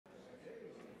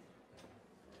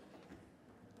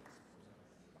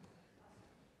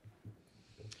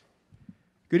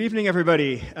Good evening,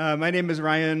 everybody. My name is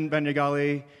Ryan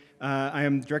Banagale. I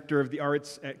am the Director of the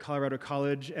Arts at Colorado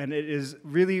College, and it is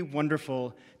really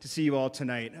wonderful to see you all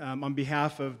tonight. On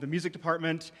behalf of the Music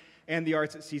Department and the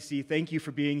Arts at CC, thank you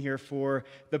for being here for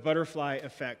the Butterfly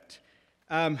Effect.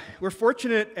 We're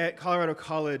fortunate at Colorado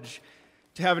College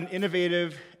to have an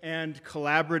innovative and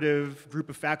collaborative group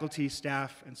of faculty,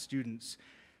 staff, and students.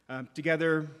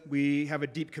 Together, we have a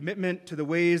deep commitment to the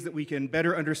ways that we can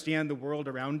better understand the world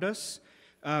around us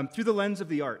through the lens of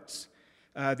the arts.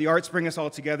 The arts bring us all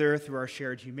together through our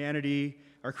shared humanity,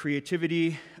 our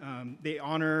creativity. They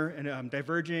honor and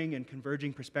diverging and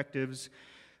converging perspectives.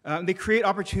 They create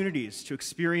opportunities to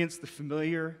experience the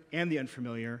familiar and the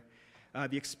unfamiliar,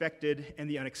 the expected and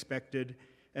the unexpected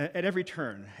at every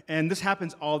turn. And this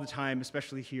happens all the time,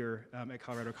 especially here at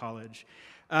Colorado College.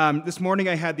 This morning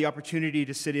I had the opportunity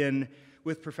to sit in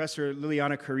with Professor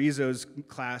Liliana Carrizo's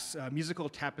class, Musical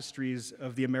Tapestries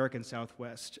of the American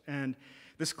Southwest. And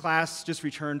this class just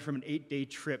returned from an 8-day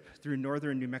trip through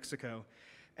northern New Mexico.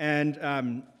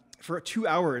 And for 2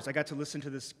 hours, I got to listen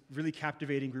to this really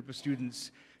captivating group of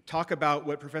students talk about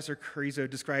what Professor Carrizo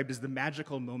described as the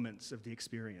magical moments of the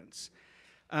experience.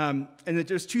 And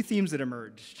there's two themes that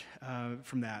emerged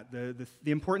from that,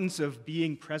 the importance of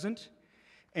being present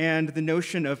and the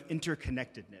notion of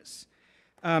interconnectedness.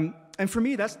 And for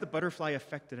me, that's the butterfly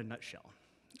effect in a nutshell.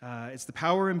 It's the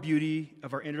power and beauty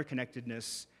of our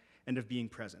interconnectedness and of being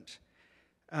present.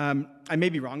 I may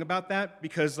be wrong about that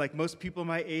because, like most people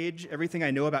my age, everything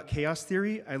I know about chaos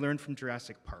theory, I learned from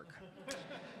Jurassic Park.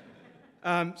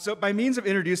 So by means of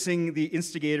introducing the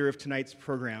instigator of tonight's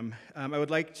program, I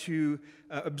would like to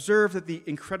observe that the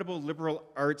incredible liberal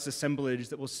arts assemblage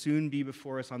that will soon be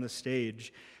before us on the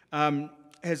stage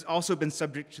has also been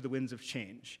subject to the winds of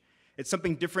change. It's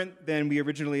something different than we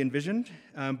originally envisioned,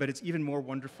 but it's even more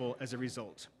wonderful as a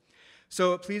result.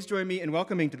 So please join me in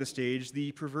welcoming to the stage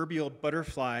the proverbial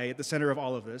butterfly at the center of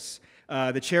all of this,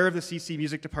 the chair of the CC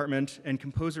Music Department and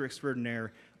composer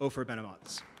extraordinaire, Ofer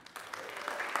Ben-Amots.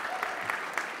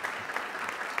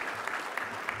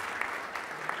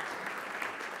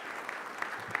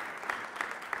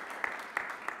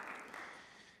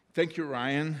 Thank you,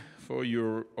 Ryan, for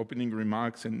your opening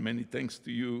remarks, and many thanks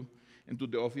to you and to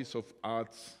the Office of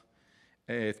Arts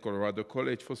at Colorado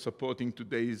College for supporting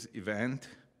today's event,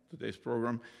 today's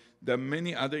program. There are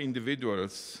many other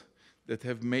individuals that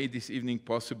have made this evening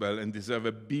possible and deserve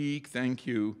a big thank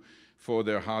you for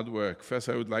their hard work. First,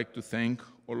 I would like to thank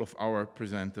all of our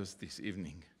presenters this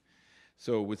evening.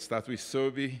 So we'll start with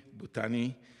Surbhi,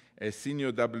 Bhutani, a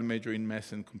senior double major in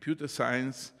math and computer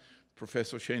science,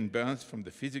 Professor Shane Burns from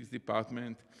the physics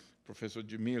department, Professor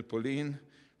Jameel, Paulin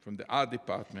from the art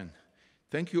department.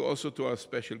 Thank you also to our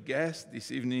special guest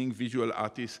this evening, visual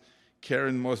artist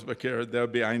Karen Mosbacher, there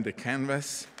behind the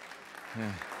canvas.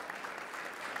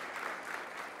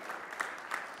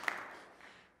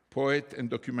 Poet and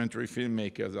documentary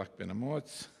filmmaker Zach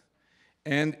Ben-Amots.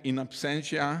 And in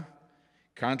absentia,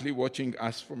 currently watching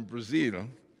us from Brazil,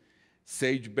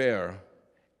 Sage Behr,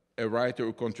 a writer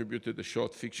who contributed a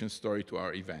short fiction story to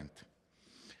our event.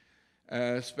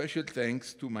 Special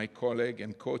thanks to my colleague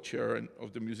and co-chair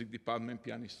of the music department,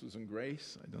 pianist Susan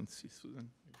Grace. I don't see Susan.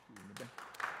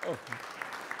 Oh.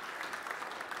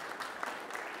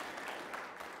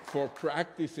 For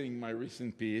practicing my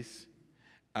recent piece,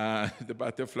 The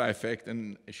Butterfly Effect,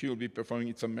 and she will be performing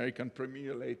its American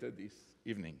premiere later this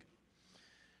evening.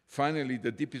 Finally,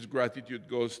 the deepest gratitude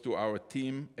goes to our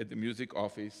team at the music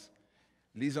office,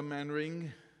 Liz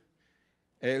Manring,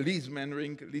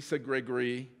 Lisa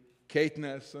Gregory, Kate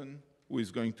Nelson, who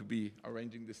is going to be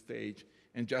arranging the stage,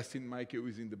 and Justin Mike, who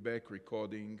is in the back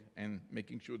recording and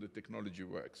making sure the technology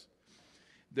works.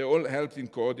 They all helped in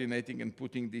coordinating and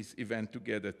putting this event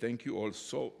together. Thank you all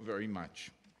so very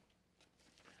much.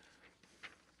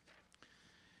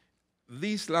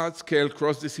 This large-scale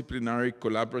cross-disciplinary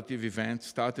collaborative event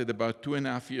started about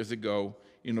 2.5 years ago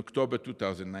in October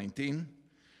 2019,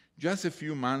 just a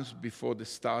few months before the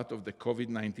start of the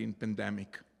COVID-19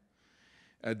 pandemic.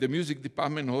 The music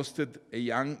department hosted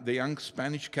the young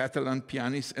Spanish-Catalan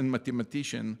pianist and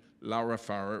mathematician Laura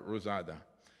Farrer-Rosada.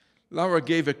 Laura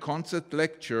gave a concert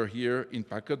lecture here in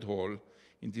Packard Hall,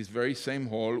 in this very same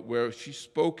hall, where she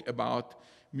spoke about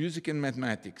music and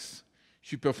mathematics.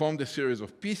 She performed a series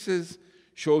of pieces,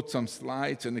 showed some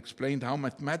slides, and explained how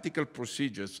mathematical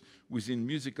procedures within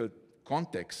musical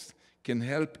contexts can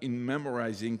help in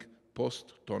memorizing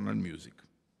post-tonal music.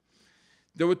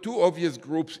 There were two obvious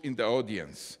groups in the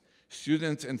audience.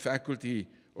 Students and faculty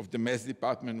of the math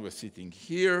department were sitting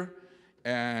here,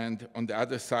 and on the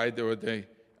other side there were the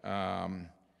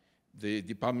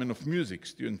Department of Music,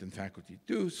 student and faculty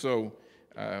too. So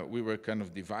we were kind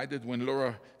of divided. When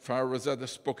Laura Farah-Rosada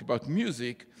spoke about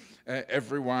music,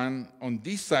 everyone on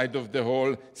this side of the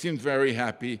hall seemed very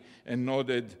happy and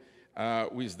nodded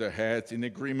with their heads in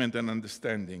agreement and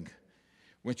understanding.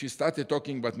 When she started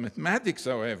talking about mathematics,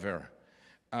 however,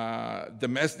 the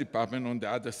maths department on the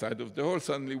other side of the hall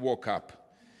suddenly woke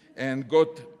up and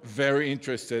got very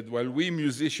interested, while we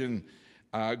musicians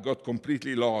got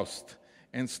completely lost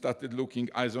and started looking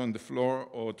either on the floor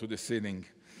or to the ceiling.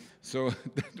 So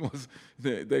that was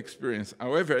the experience.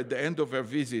 However, at the end of her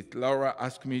visit, Laura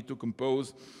asked me to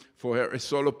compose for her a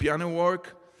solo piano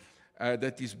work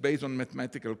that is based on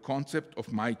mathematical concept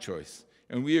of my choice.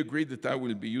 And we agreed that I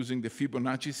will be using the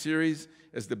Fibonacci series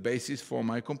as the basis for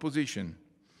my composition.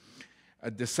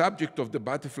 The subject of the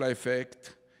butterfly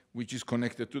effect, which is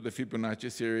connected to the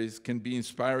Fibonacci series, can be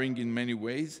inspiring in many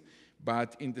ways,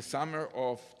 but in the summer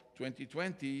of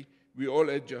 2020, we all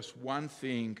had just one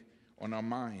thing on our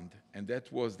mind, and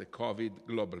that was the COVID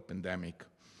global pandemic.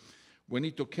 When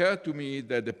it occurred to me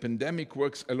that the pandemic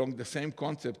works along the same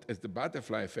concept as the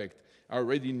butterfly effect, I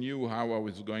already knew how I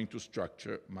was going to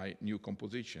structure my new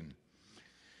composition.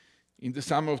 In the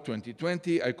summer of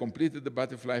 2020, I completed the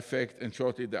butterfly effect, and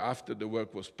shortly thereafter, the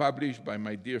work was published by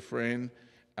my dear friend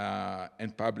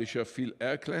and publisher Phil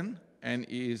Erklen and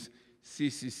his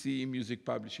CCC Music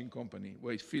Publishing Company.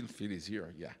 Wait, Phil is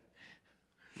here,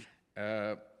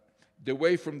 yeah. The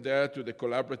way from there to the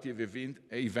collaborative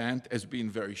event has been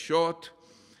very short.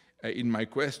 In my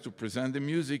quest to present the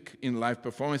music in live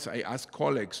performance, I asked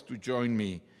colleagues to join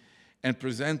me and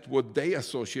present what they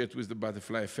associate with the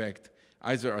butterfly effect,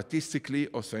 either artistically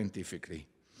or scientifically.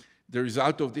 The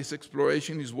result of this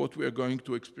exploration is what we are going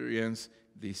to experience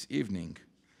this evening.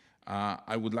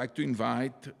 I would like to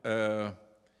invite,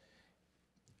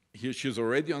 here she's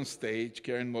already on stage,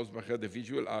 Karen Mosbacher, the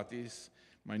visual artist.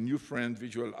 My new friend,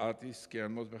 visual artist,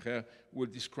 Karen Mosbacher, will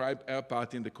describe her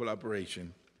part in the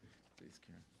collaboration. Please,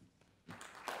 Karen.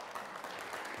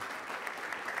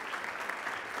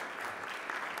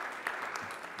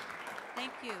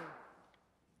 Thank you.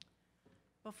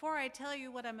 Before I tell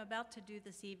you what I'm about to do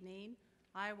this evening,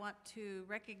 I want to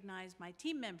recognize my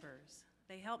team members.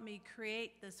 They helped me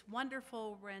create this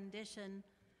wonderful rendition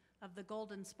of the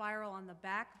golden spiral on the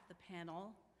back of the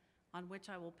panel on which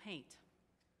I will paint.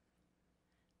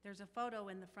 There's a photo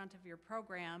in the front of your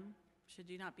program, should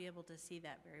you not be able to see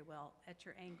that very well at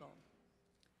your angle.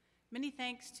 Many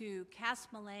thanks to Cass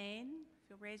Mullane, if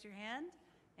you'll raise your hand,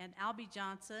 and Albie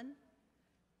Johnson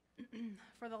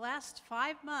for the last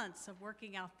 5 months of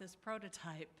working out this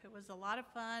prototype. It was a lot of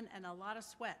fun and a lot of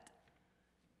sweat.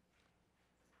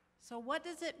 So what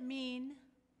does it mean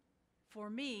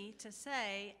for me to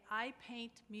say I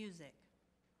paint music?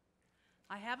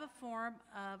 I have a form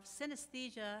of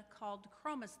synesthesia called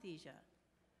chromesthesia,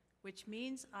 which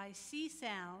means I see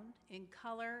sound in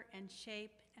color and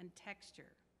shape and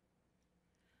texture.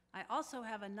 I also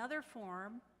have another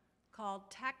form called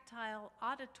tactile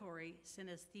auditory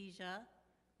synesthesia,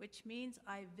 which means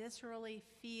I viscerally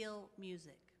feel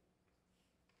music.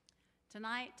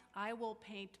 Tonight, I will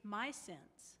paint my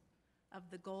sense of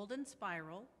the golden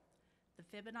spiral, the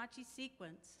Fibonacci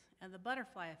sequence, and the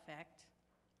butterfly effect,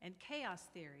 and chaos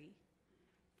theory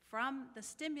from the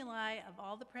stimuli of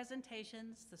all the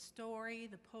presentations, the story,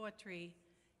 the poetry,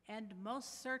 and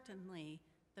most certainly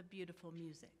the beautiful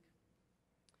music.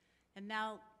 And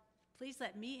now, please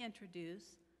let me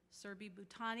introduce Surbhi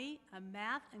Bhutani, a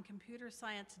math and computer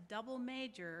science double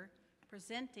major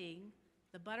presenting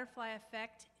the butterfly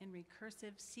effect in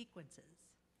recursive sequences.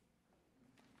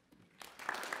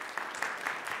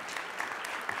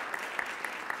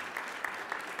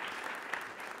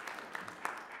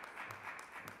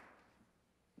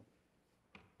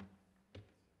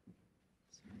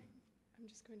 I'm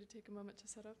just going to take a moment to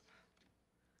set up.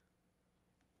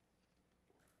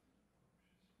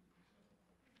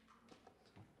 Thank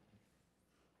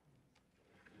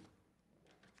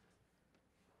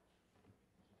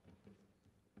you, Kate.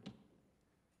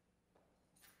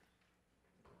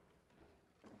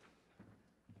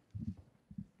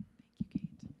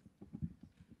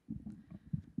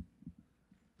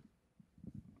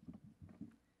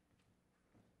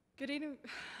 Good evening.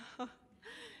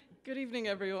 Good evening,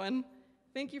 everyone.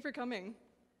 Thank you for coming.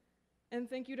 And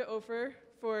thank you to Ofer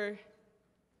for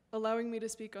allowing me to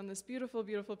speak on this beautiful,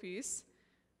 beautiful piece.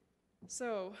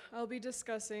 So I'll be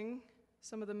discussing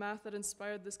some of the math that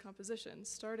inspired this composition,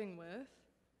 starting with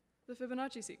the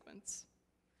Fibonacci sequence.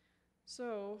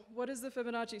 So what is the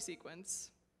Fibonacci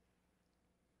sequence?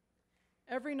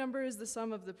 Every number is the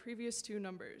sum of the previous two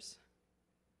numbers.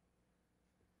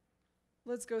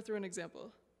 Let's go through an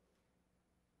example.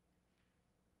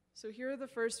 So here are the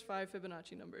first 5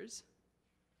 Fibonacci numbers.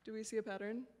 Do we see a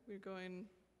pattern? We're going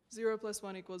 0 plus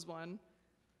 1 equals 1,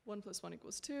 1 plus 1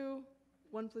 equals 2,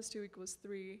 1 plus 2 equals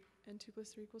 3, and 2 plus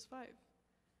 3 equals 5.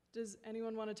 Does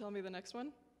anyone want to tell me the next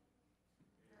one?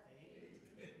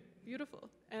 Beautiful.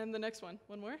 And the next one?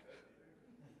 One more?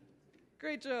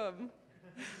 Great job.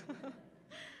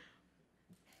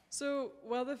 So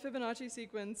while the Fibonacci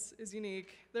sequence is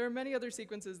unique, there are many other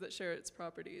sequences that share its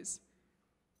properties.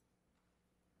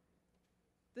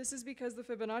 This is because the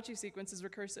Fibonacci sequence is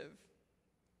recursive.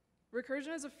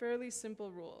 Recursion is a fairly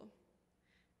simple rule.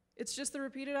 It's just the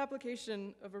repeated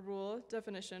application of a rule,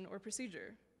 definition, or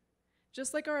procedure,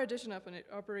 just like our addition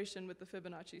operation with the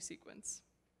Fibonacci sequence.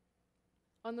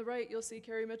 On the right, you'll see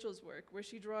Carrie Mitchell's work, where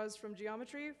she draws from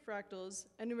geometry, fractals,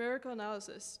 and numerical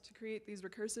analysis to create these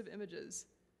recursive images.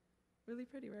 Really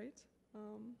pretty, right?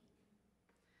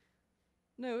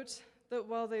 Note that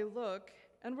while they look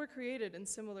and were created in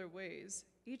similar ways,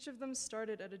 each of them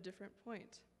started at a different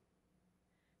point,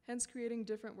 hence creating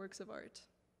different works of art.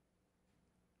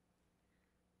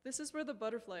 This is where the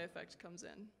butterfly effect comes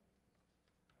in.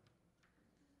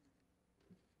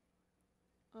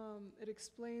 It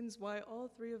explains why all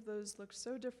 3 of those look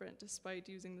so different despite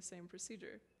using the same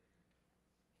procedure.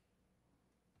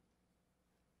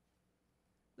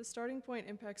 The starting point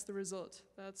impacts the result.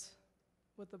 That's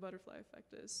what the butterfly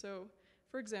effect is. So,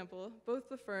 for example, both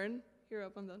the fern, here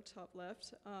up on the top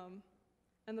left,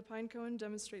 and the pine cone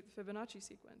demonstrate the Fibonacci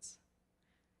sequence.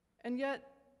 And yet,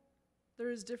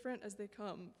 they're as different as they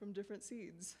come from different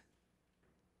seeds.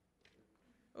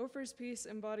 Ofer's piece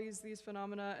embodies these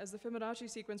phenomena as the Fibonacci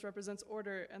sequence represents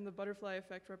order and the butterfly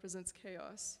effect represents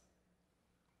chaos.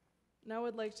 Now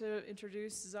I'd like to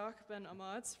introduce Zach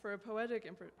Ben-Amots for a poetic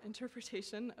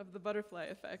interpretation of the butterfly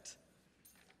effect.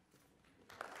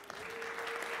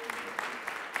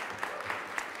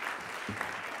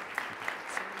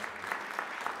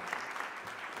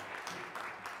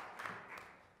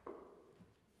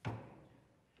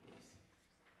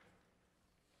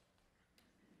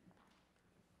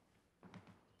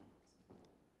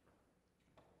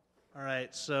 All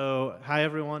right, so hi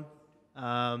everyone.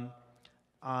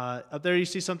 Up there you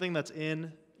see something that's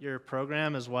in your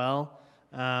program as well.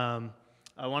 I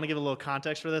want to give a little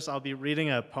context for this. I'll be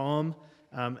reading a poem,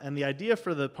 and the idea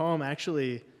for the poem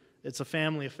actually, it's a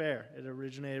family affair. It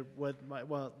originated with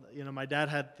my dad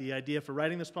had the idea for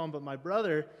writing this poem, but my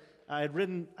brother, I'd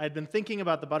been thinking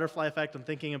about the butterfly effect and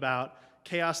thinking about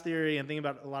chaos theory and thinking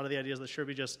about a lot of the ideas that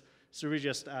Surbhi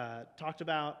just talked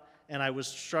about. And I was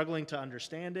struggling to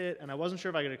understand it, and I wasn't sure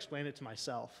if I could explain it to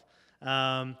myself.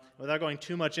 Without going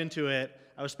too much into it,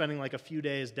 I was spending like a few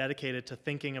days dedicated to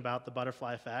thinking about the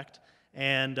butterfly effect.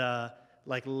 And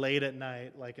like late at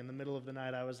night, like in the middle of the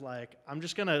night, I was like, I'm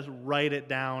just gonna write it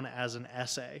down as an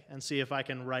essay and see if I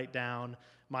can write down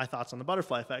my thoughts on the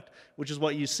butterfly effect, which is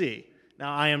what you see.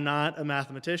 Now, I am not a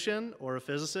mathematician or a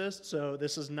physicist, so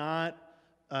this is not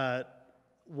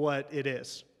what it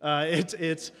is.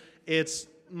 It's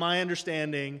my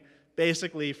understanding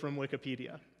basically from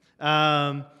Wikipedia.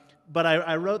 But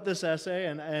I wrote this essay,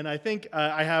 and I think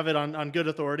I have it on good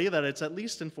authority that it's at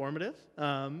least informative,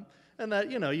 and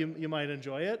that you might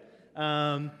enjoy it.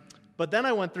 But then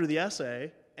I went through the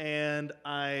essay, and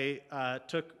I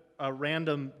took a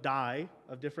random die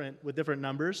with different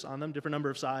numbers on them, different number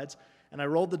of sides, and I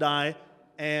rolled the die,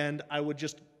 and I would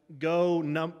just go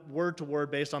word to word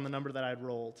based on the number that I'd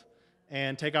rolled,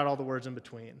 and take out all the words in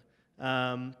between.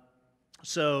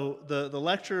 So the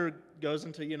lecture goes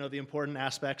into the important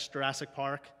aspects, Jurassic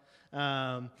Park,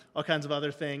 all kinds of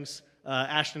other things,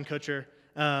 Ashton Kutcher,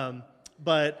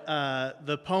 but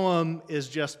the poem is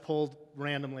just pulled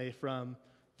randomly from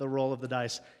the roll of the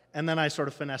dice, and then I sort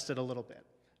of finessed it a little bit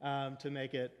to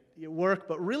make it work,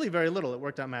 but really very little. It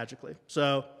worked out magically.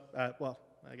 So, well,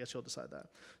 I guess you'll decide that.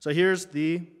 So here's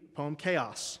the poem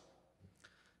Chaos.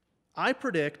 I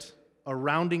predict a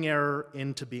rounding error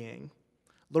into being.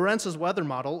 Lorenz's weather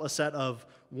model, a set of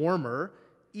warmer,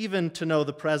 even to know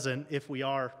the present, if we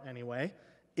are anyway,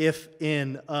 if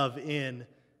in, of, in,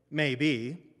 may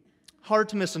be, hard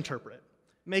to misinterpret.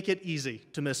 Make it easy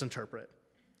to misinterpret.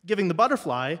 Giving the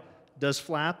butterfly, does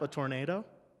flap a tornado?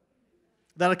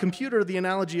 That a computer, the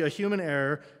analogy a human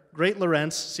error, great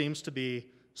Lorenz seems to be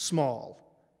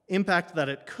small. Impact that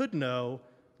it could know,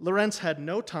 Lorenz had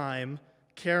no time,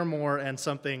 care more, and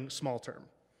something small term.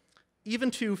 Even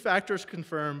two factors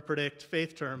confirm, predict,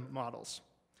 faith term models.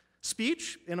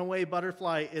 Speech, in a way,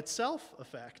 butterfly itself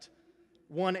effect.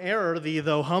 One error, the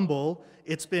though humble,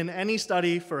 it's been any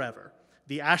study forever.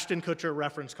 The Ashton Kutcher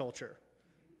reference culture.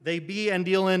 They be and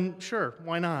deal in, sure,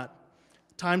 why not?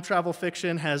 Time travel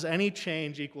fiction has any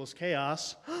change equals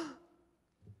chaos.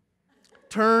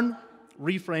 Turn,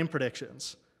 reframe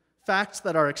predictions. Facts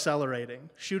that are accelerating,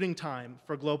 shooting time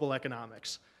for global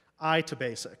economics. I to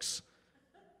basics.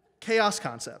 Chaos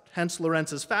concept, hence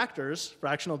Lorenz's factors,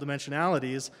 fractional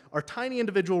dimensionalities, are tiny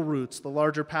individual roots, the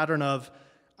larger pattern of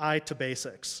I to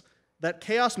basics. That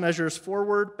chaos measures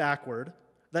forward, backward.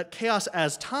 That chaos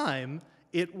as time,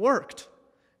 it worked.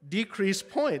 Decrease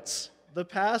points. The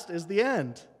past is the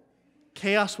end.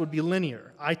 Chaos would be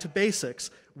linear. I to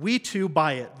basics. We too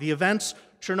buy it. The events,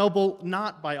 Chernobyl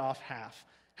not by off half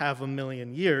a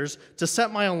million years, to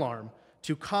set my alarm,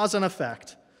 to cause and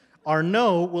effect. Our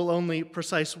no will only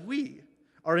precise we.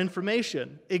 Our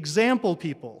information, example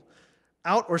people.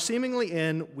 Out or seemingly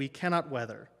in, we cannot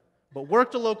weather. But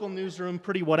worked a local newsroom,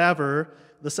 pretty whatever,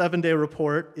 the 7-day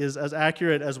report is as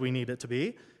accurate as we need it to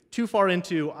be. Too far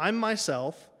into, I'm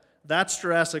myself, that's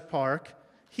Jurassic Park,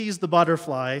 he's the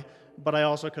butterfly, but I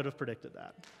also could have predicted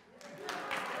that.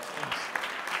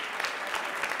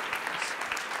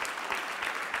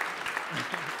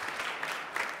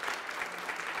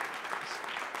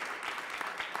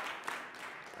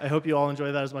 I hope you all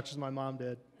enjoy that as much as my mom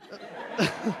did.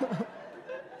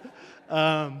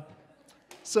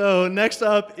 So next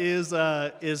up is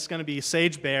going to be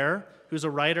Sage Behr, who's a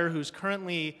writer who's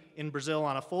currently in Brazil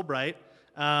on a Fulbright.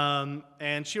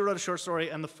 And she wrote a short story,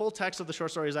 and the full text of the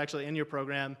short story is actually in your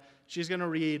program. She's going to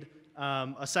read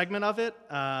a segment of it,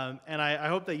 and I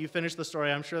hope that you finish the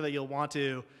story. I'm sure that you'll want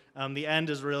to. The end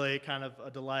is really kind of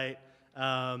a delight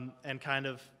and kind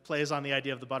of plays on the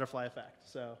idea of the butterfly effect.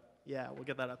 So yeah, we'll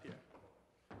get that up here.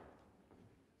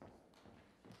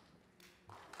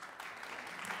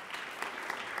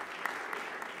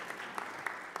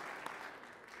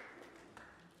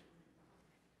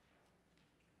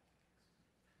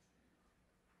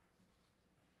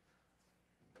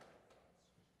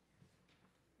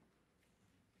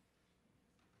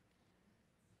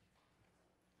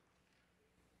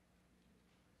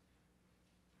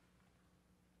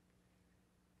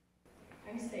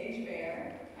 I'm Sage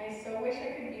Behr. I so wish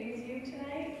I could be with you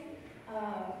tonight,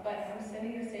 but I'm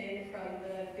sending this in from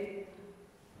the big...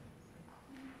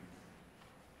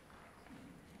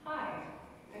 Hi,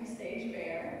 I'm Sage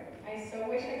Behr. I so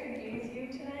wish I could be with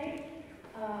you tonight,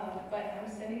 but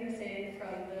I'm sending this in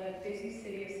from the busy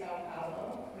city of Sao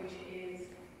Paulo, which is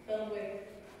filled with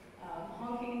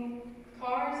honking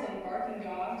cars and barking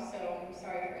dogs, so I'm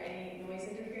sorry for any noise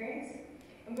interference.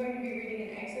 I'm going to be reading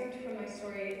an excerpt from my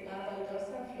story, La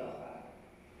Baldosa Floja.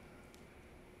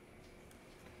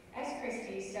 S.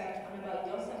 Christie stepped on a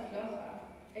baldosa floja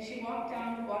as she walked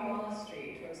down Guatemala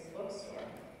Street towards the bookstore.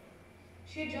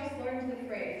 She had just learned the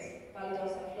phrase,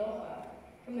 baldosa floja,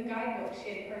 from the guidebook she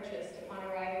had purchased upon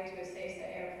arriving to Ezeiza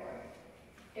Airport.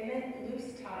 It meant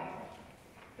loose tile.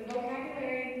 The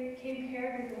vocabulary came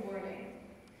paired with the warning.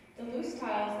 The loose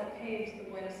tiles that paved the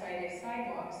Buenos Aires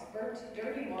sidewalks burped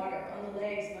dirty water on the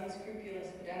legs of unscrupulous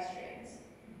pedestrians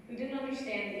who didn't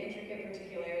understand the intricate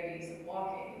particularities of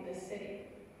walking in this city.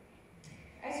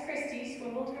 As Christie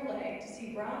swiveled her leg to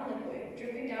see brown liquid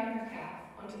dripping down her calf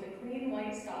onto the clean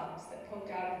white socks that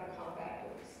poked out of her combat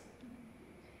boots.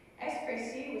 As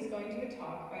Christie was going to a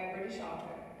talk by a British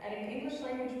author at an English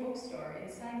language bookstore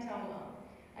in San Telmo,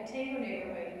 a tango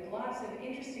neighborhood with lots of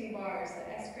interesting bars that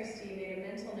S. Christie made a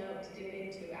mental note to dip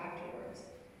into afterwards,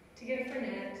 to get a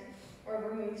Fernet, or a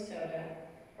vermouth soda,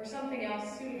 or something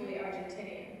else suitably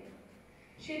Argentinian.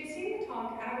 She had seen the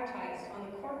talk advertised on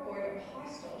the corkboard of a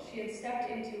hostel she had stepped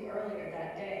into earlier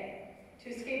that day, to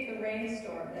escape the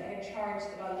rainstorm that had charged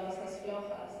the baldosas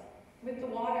flojas, with the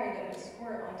water that would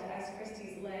squirt onto S.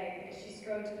 Christie's leg as she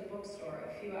strode to the bookstore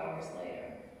a few hours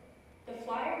later. The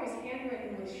flyer was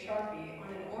handwritten with Sharpie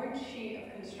on an orange sheet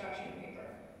of construction paper.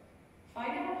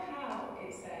 Find out how,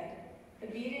 it said, the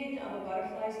beating of a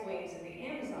butterfly's wings in the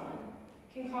Amazon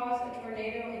can cause a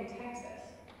tornado in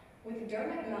Texas, with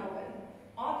Dermot Melvin,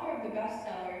 author of the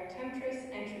bestseller Temptress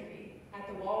Entropy, at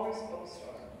the Walrus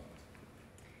Bookstore.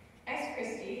 S.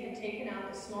 Christie had taken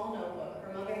out the small notebook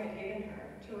her mother had given her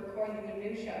to record the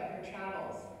minutiae of her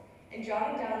travels and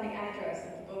jotted down the address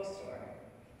of the bookstore.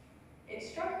 It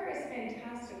struck her as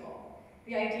fantastical,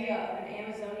 the idea of an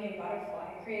Amazonian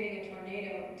butterfly creating a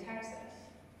tornado in Texas.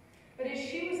 But as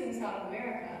she was in South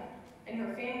America, and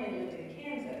her family lived in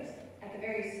Kansas, at the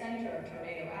very center of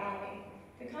Tornado Alley,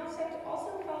 the concept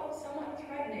also felt somewhat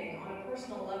threatening on a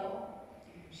personal level.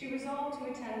 She resolved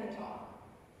to attend the talk.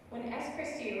 When S.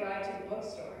 Christie arrived at the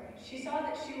bookstore, she saw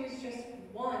that she was just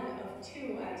one of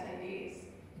two attendees.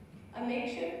 A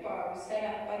makeshift bar was set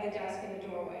up by the desk in the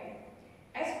doorway.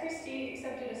 S. Christie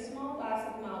accepted a small glass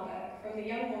of Malbec from the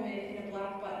young woman in a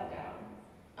black button-down,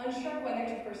 unsure whether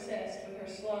to persist with her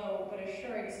slow but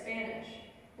assured Spanish,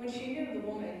 when she knew the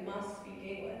woman must speak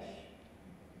English.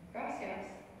 Gracias,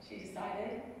 she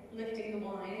decided, lifting the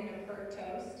wine in a pert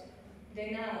toast. De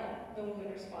nada, the woman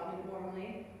responded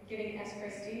warmly, giving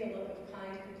Christie a look of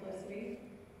kind complicity.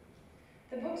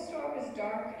 The bookstore was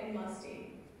dark and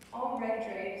musty, all red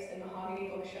drapes and mahogany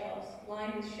bookshelves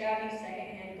lined with shabby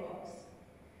second-hand books.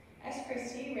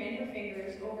 Christie ran her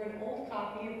fingers over an old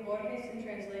copy of Borges in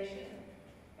translation,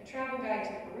 a travel guide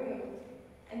to Peru,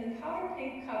 and the powder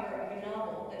pink cover of a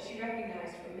novel that she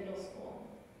recognized from middle school.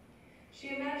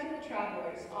 She imagined the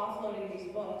travelers offloading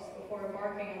these books before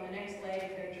embarking on the next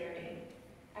leg of their journey.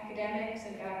 Academics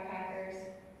and backpackers,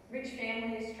 rich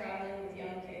families traveling with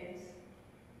young kids.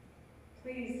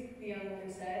 Please, the young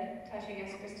woman said, touching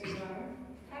Christie's arm,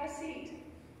 have a seat.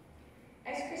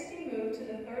 Christie moved to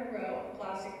the third row of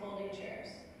plastic folding chairs.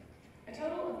 A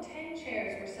total of 10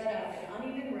 chairs were set up in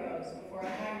uneven rows before a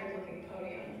haggard-looking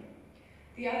podium.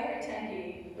 The other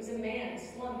attendee was a man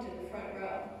slumped in the front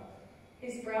row.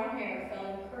 His brown hair fell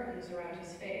in curtains around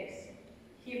his face.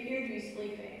 He appeared to be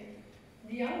sleeping.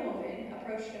 The young woman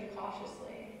approached him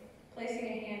cautiously, placing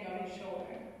a hand on his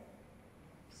shoulder.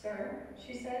 Sir,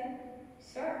 she said.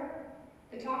 Sir,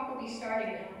 the talk will be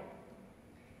starting now.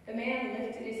 The man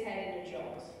lifted his head in a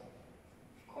jolt.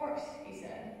 Of course, he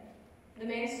said. The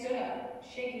man stood up,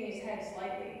 shaking his head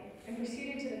slightly, and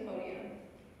proceeded to the podium.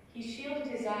 He shielded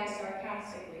his eyes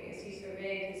sarcastically as he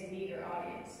surveyed his meager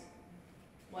audience.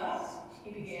 Well,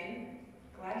 he began,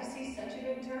 glad to see such a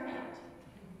good turnout.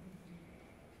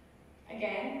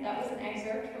 Again, that was an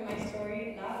excerpt from my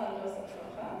story, La Baldosa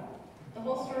Floja. The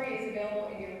whole story is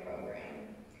available in your program.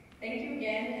 Thank you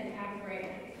again, and have a great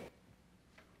night.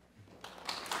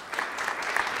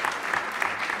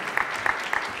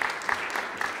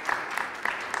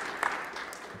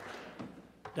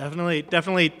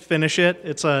 Definitely finish it.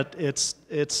 It's a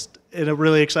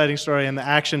really exciting story, and the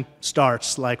action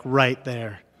starts like right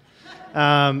there,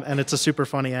 and it's a super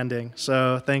funny ending.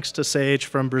 So thanks to Sage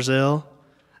from Brazil.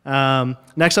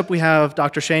 Next up, we have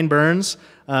Dr. Shane Burns,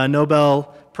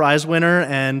 Nobel Prize winner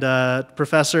and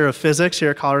professor of physics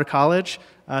here at Colorado College,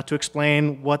 to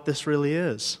explain what this really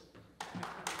is.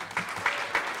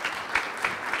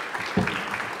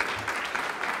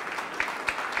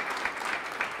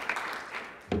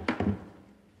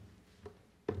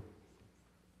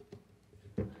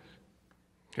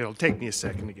 It'll take me a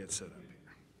second to get set up here.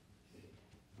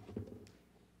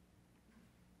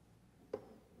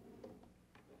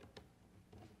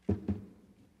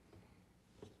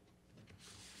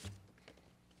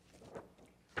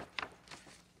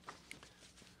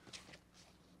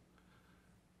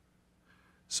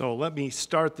 So let me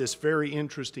start this very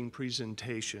interesting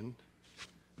presentation.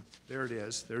 There it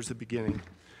is. There's the beginning.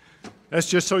 That's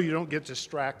just so you don't get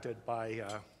distracted by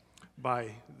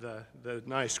the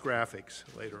nice graphics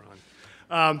later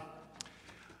on.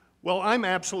 Well, I'm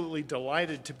absolutely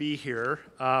delighted to be here.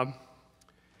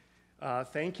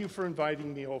 Thank you for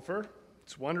inviting me over.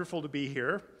 It's wonderful to be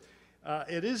here.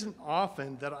 It isn't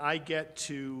often that I get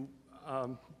to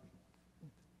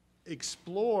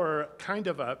explore kind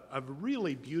of a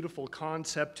really beautiful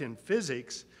concept in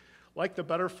physics, like the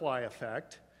butterfly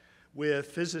effect, with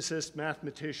physicists,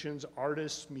 mathematicians,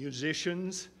 artists,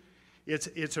 musicians.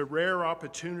 It's a rare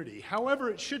opportunity.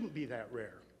 However, it shouldn't be that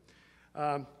rare.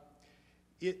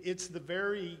 It's the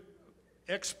very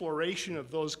exploration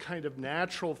of those kind of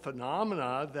natural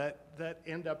phenomena that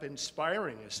end up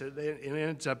inspiring us. It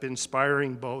ends up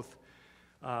inspiring both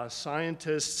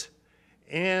scientists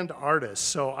and artists.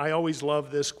 So I always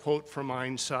love this quote from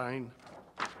Einstein.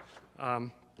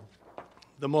 The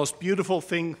most beautiful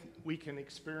thing we can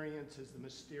experience is the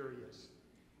mysterious.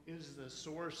 Is the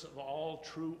source of all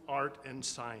true art and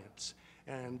science.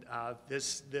 And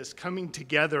this coming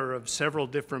together of several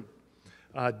different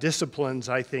disciplines,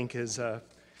 I think, is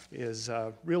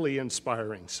really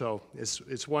inspiring. So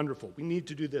it's wonderful. We need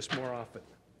to do this more often.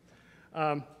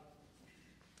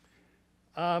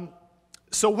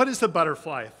 So what is the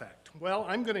butterfly effect? Well,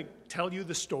 I'm going to tell you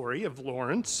the story of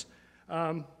Lawrence.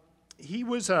 He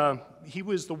was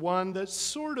the one that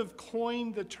sort of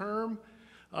coined the term,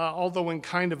 although in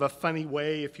kind of a funny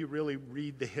way if you really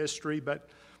read the history, but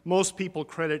most people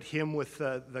credit him with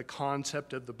the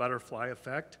concept of the butterfly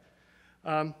effect.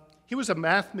 He was a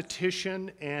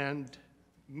mathematician and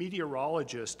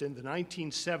meteorologist in the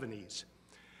 1970s.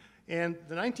 And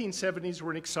the 1970s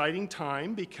were an exciting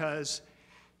time because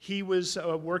he was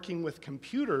working with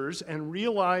computers and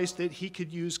realized that he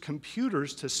could use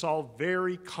computers to solve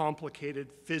very complicated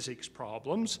physics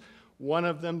problems, one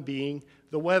of them being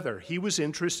the weather. He was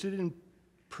interested in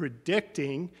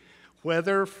predicting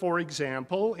whether, for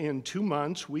example, in 2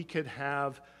 months we could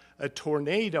have a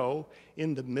tornado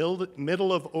in the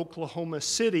middle of Oklahoma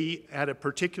City at a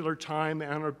particular time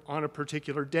on a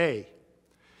particular day.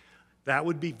 That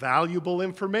would be valuable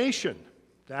information.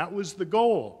 That was the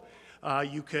goal.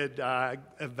 You could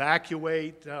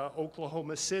evacuate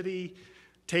Oklahoma City,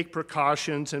 take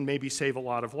precautions, and maybe save a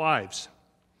lot of lives.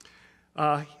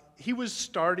 He was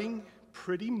starting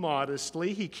pretty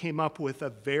modestly. He came up with a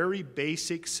very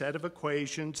basic set of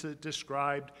equations that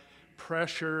described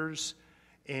pressures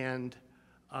and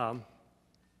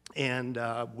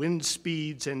wind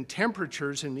speeds and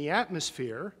temperatures in the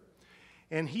atmosphere.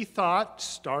 And he thought,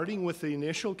 starting with the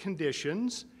initial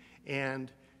conditions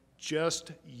and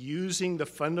just using the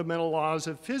fundamental laws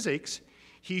of physics,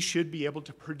 he should be able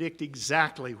to predict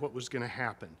exactly what was going to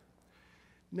happen.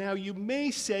 Now, you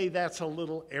may say that's a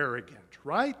little arrogant,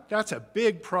 right? That's a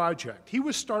big project. He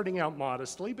was starting out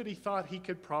modestly, but he thought he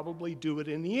could probably do it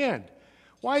in the end.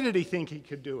 Why did he think he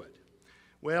could do it?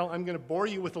 Well, I'm going to bore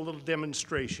you with a little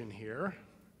demonstration here.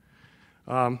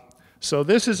 So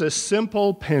this is a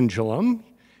simple pendulum.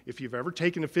 If you've ever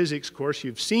taken a physics course,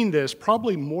 you've seen this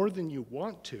probably more than you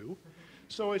want to.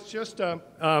 So it's just a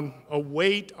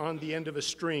weight on the end of a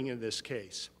string in this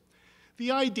case. The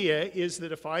idea is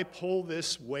that if I pull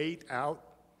this weight out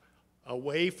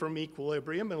away from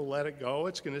equilibrium and let it go,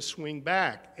 it's going to swing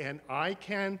back. And I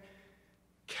can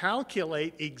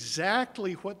calculate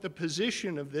exactly what the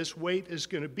position of this weight is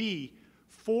going to be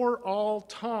for all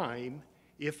time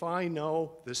if I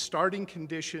know the starting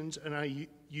conditions and I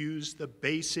use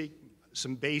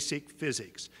some basic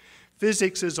physics.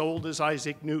 Physics as old as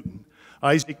Isaac Newton.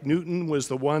 Isaac Newton was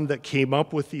the one that came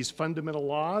up with these fundamental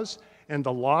laws, and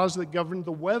the laws that govern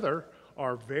the weather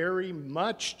are very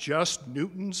much just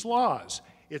Newton's laws.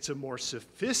 It's a more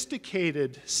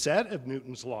sophisticated set of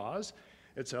Newton's laws.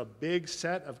 It's a big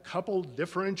set of coupled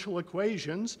differential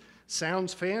equations.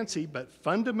 Sounds fancy, but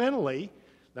fundamentally,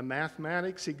 the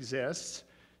mathematics exists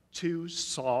to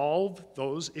solve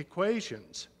those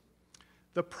equations.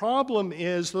 The problem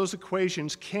is those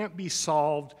equations can't be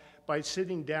solved by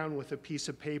sitting down with a piece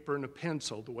of paper and a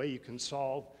pencil, the way you can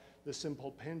solve the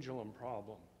simple pendulum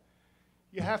problem.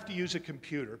 You have to use a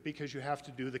computer because you have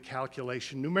to do the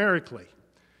calculation numerically.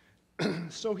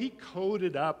 So he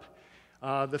coded up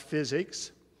the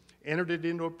physics, entered it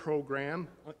into a program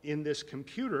in this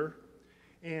computer,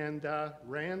 and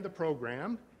ran the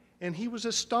program. And he was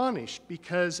astonished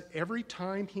because every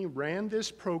time he ran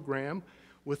this program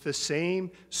with the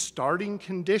same starting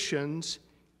conditions,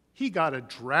 he got a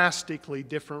drastically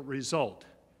different result.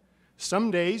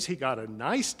 Some days he got a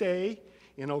nice day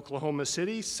in Oklahoma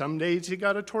City, some days he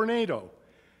got a tornado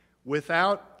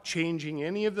without changing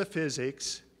any of the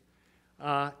physics,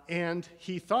 and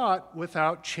he thought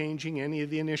without changing any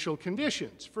of the initial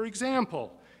conditions. For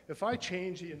example, if I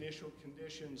change the initial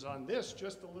conditions on this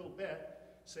just a little bit,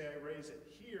 say I raise it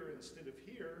here instead of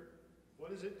here, what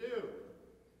does it do?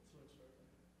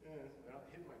 Well, it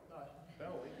hit my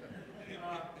belly,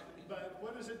 but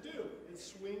what does it do? It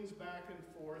swings back and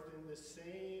forth in the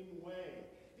same way.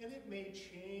 And it may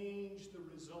change the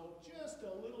result just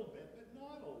a little bit, but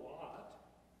not a lot.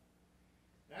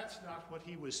 That's not what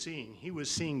he was seeing. He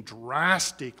was seeing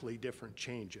drastically different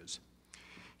changes.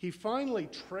 He finally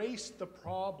traced the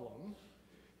problem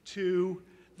to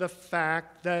the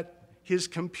fact that his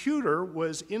computer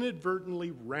was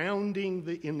inadvertently rounding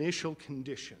the initial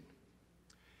condition.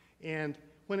 And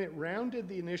when it rounded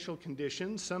the initial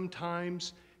condition,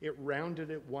 sometimes it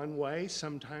rounded it one way,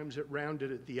 sometimes it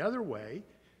rounded it the other way.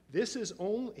 This is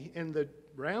only, and the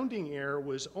rounding error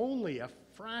was only a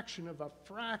fraction of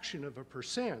a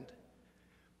percent,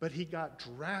 but he got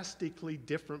drastically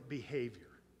different behavior.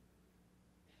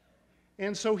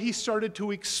 And so he started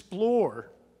to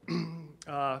explore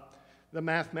the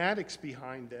mathematics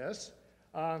behind this.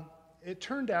 It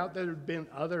turned out there had been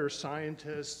other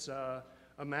scientists, a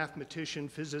mathematician,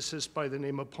 physicist by the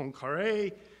name of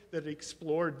Poincaré, that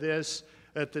explored this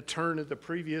at the turn of the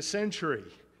previous century,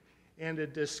 and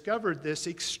had discovered this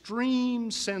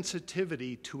extreme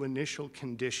sensitivity to initial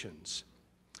conditions.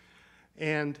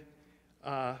 And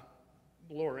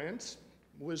Lorentz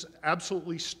was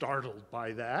absolutely startled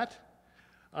by that.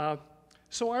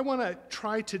 So I want to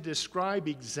try to describe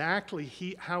exactly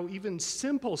how even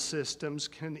simple systems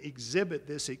can exhibit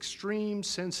this extreme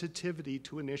sensitivity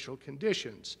to initial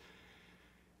conditions.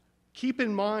 Keep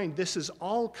in mind, this is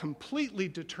all completely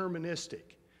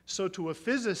deterministic. So to a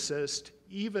physicist,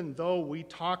 even though we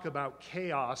talk about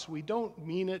chaos, we don't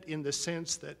mean it in the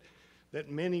sense that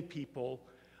many people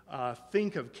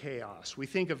think of chaos. We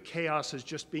think of chaos as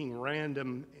just being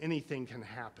random, anything can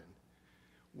happen.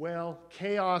 Well,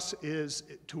 chaos is,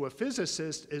 to a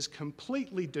physicist, is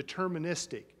completely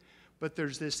deterministic. but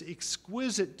there's this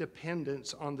exquisite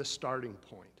dependence on the starting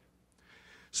point.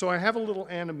 So I have a little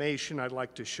animation I'd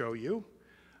like to show you.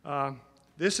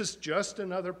 This is just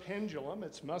another pendulum.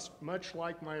 It's much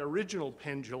like my original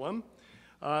pendulum.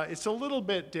 It's a little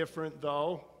bit different,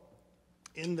 though,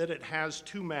 in that it has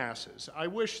two masses. I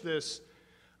wish this,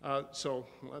 so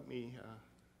let me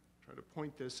try to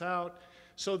point this out.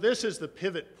 So this is the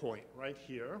pivot point right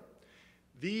here.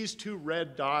 These two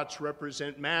red dots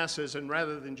represent masses, and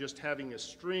rather than just having a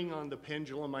string on the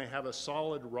pendulum, I have a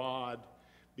solid rod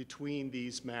between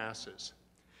these masses.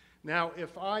 Now,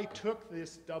 if I took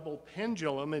this double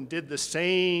pendulum and did the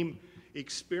same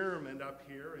experiment up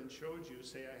here and showed you,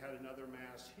 say I had another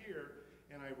mass here,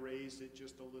 and I raised it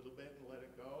just a little bit and let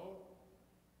it go,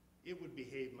 it would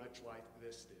behave much like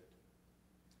this did.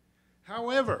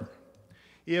 However,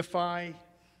 if I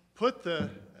put the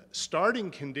starting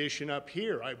condition up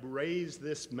here, I raise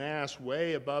this mass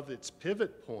way above its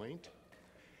pivot point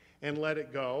and let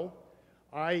it go,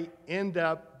 I end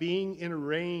up being in a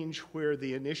range where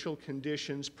the initial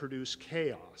conditions produce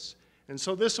chaos. And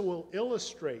so this will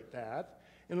illustrate that,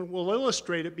 and it will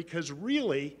illustrate it because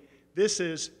really this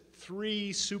is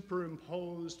three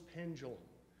superimposed pendulums.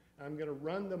 I'm going to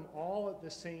run them all at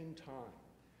the same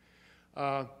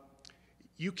time.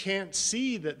 You can't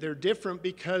see that they're different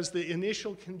because the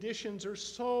initial conditions are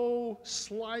so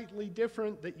slightly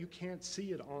different that you can't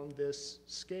see it on this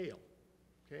scale.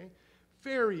 Okay?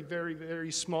 Very, very,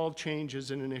 very small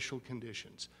changes in initial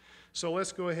conditions. So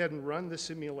let's go ahead and run the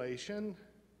simulation.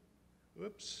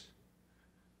 Whoops.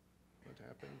 What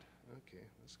happened? Okay,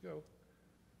 let's go.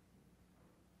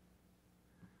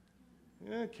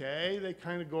 Okay, they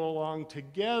kind of go along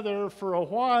together for a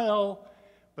while,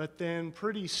 but then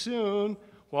pretty soon,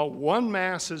 while one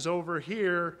mass is over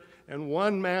here and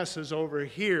one mass is over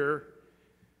here,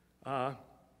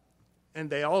 and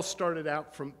they all started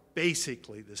out from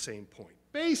basically the same point.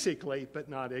 Basically, but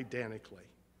not identically,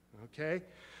 okay?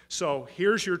 So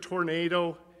here's your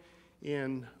tornado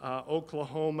in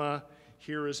Oklahoma.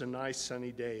 Here is a nice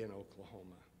sunny day in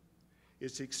Oklahoma.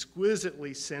 It's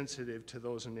exquisitely sensitive to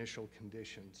those initial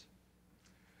conditions.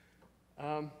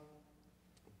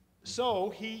 So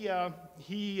he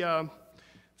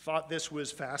thought this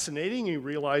was fascinating. He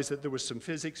realized that there was some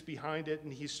physics behind it,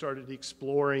 and he started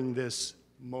exploring this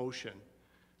motion.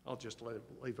 I'll just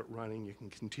leave it running. You can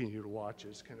continue to watch it.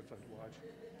 It's kind of fun to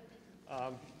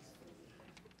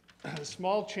watch.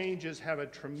 Small changes have a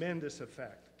tremendous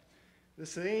effect. The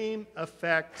same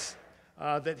effects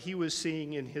that he was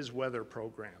seeing in his weather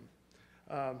program.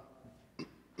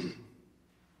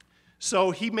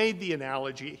 So he made the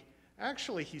analogy.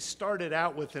 Actually, he started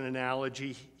out with an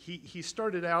analogy. He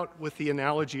started out with the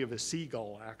analogy of a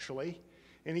seagull, actually.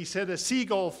 And he said a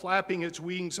seagull flapping its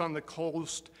wings on the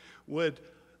coast would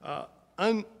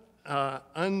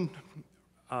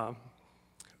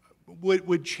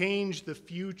would change the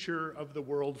future of the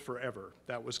world forever.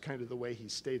 That was kind of the way he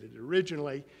stated it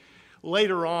originally.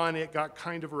 Later on, it got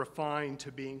kind of refined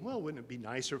to being, well, wouldn't it be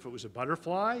nicer if it was a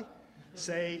butterfly,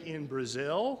 say in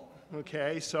Brazil?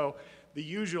 Okay, so the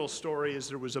usual story is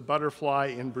there was a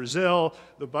butterfly in Brazil.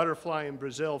 The butterfly in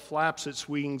Brazil flaps its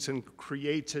wings and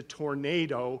creates a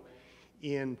tornado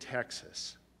in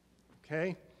Texas.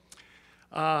 Okay?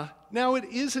 Now, it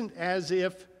isn't as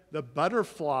if the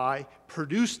butterfly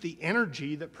produced the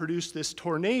energy that produced this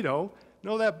tornado.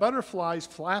 No, that butterfly's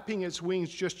flapping its wings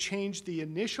just changed the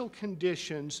initial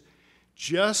conditions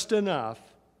just enough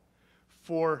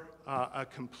for a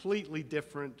completely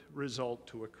different result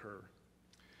to occur.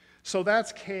 So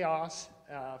that's chaos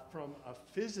from a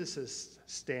physicist's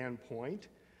standpoint.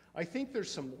 I think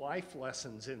there's some life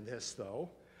lessons in this, though.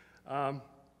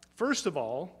 First of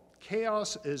all,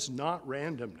 chaos is not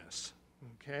randomness,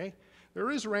 okay?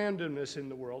 There is randomness in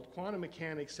the world. Quantum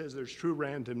mechanics says there's true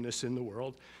randomness in the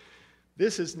world.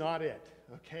 This is not it,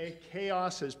 okay?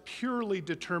 Chaos is purely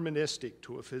deterministic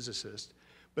to a physicist,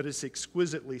 but it's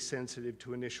exquisitely sensitive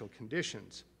to initial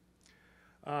conditions.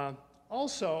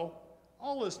 Also,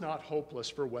 all is not hopeless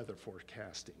for weather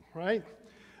forecasting, right?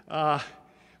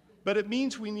 But it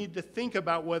means we need to think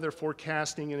about weather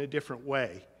forecasting in a different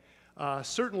way.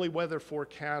 Certainly weather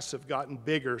forecasts have gotten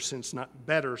better since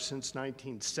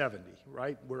 1970,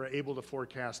 right? We're able to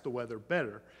forecast the weather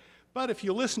better. But if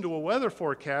you listen to a weather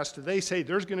forecast, they say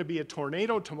there's going to be a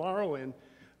tornado tomorrow in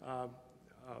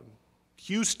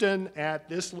Houston at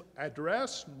this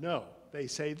address. No. They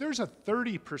say there's a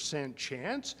 30%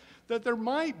 chance that there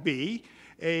might be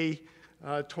a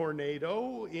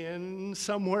tornado in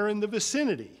somewhere in the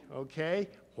vicinity, okay?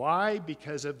 Why?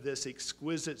 Because of this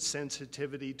exquisite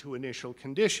sensitivity to initial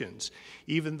conditions.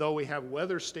 Even though we have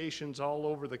weather stations all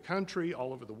over the country,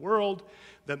 all over the world,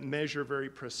 that measure very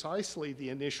precisely the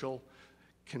initial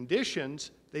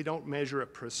conditions, they don't measure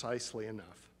it precisely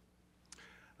enough.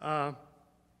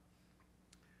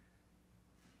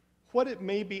 What it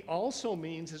maybe also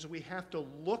means is we have to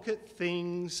look at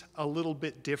things a little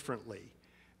bit differently.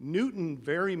 Newton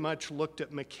very much looked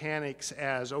at mechanics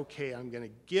as, okay, I'm going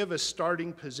to give a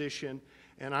starting position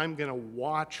and I'm going to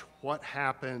watch what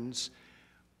happens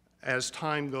as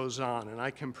time goes on. And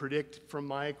I can predict from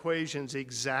my equations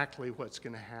exactly what's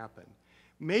going to happen.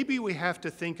 Maybe we have to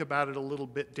think about it a little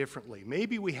bit differently.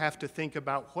 Maybe we have to think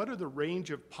about what are the range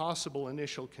of possible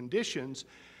initial conditions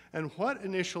and what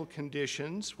initial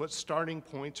conditions, what starting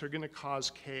points are going to cause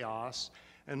chaos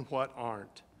and what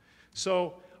aren't.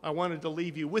 So I wanted to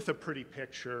leave you with a pretty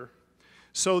picture.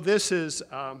 So this is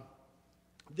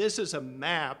a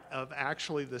map of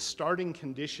actually the starting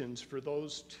conditions for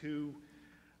those two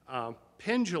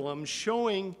pendulums,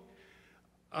 showing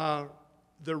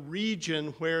the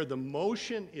region where the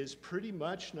motion is pretty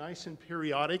much nice and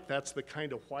periodic. That's the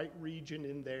kind of white region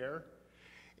in there.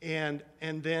 And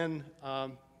then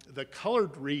the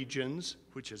colored regions,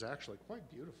 which is actually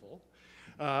quite beautiful,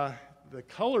 the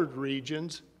colored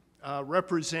regions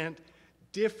represent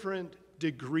different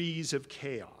degrees of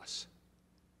chaos.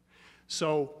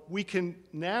 So we can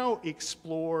now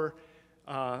explore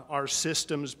our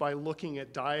systems by looking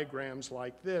at diagrams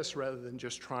like this rather than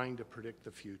just trying to predict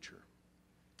the future.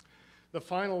 The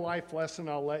final life lesson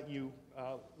I'll let you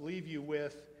leave you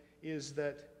with is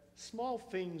that small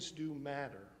things do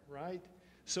matter, right?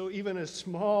 So even a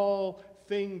small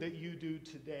thing that you do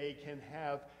today can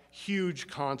have huge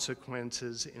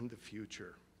consequences in the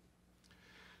future.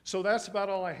 So that's about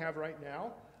all I have right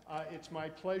now. It's my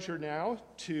pleasure now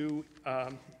to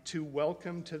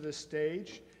welcome to the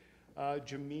stage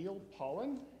Jameel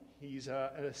Paulin. He's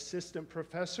an assistant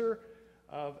professor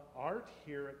of art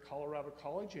here at Colorado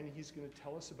College, and he's going to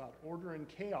tell us about order and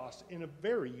chaos in a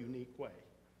very unique way.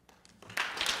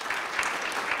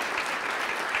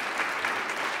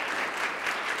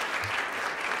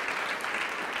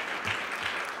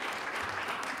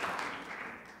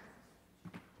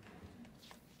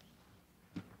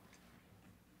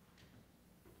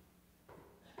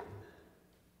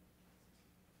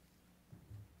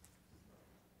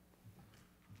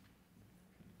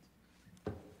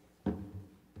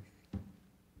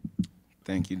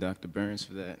 Thank you, Dr. Burns,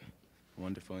 for that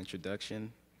wonderful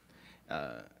introduction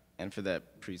and for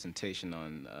that presentation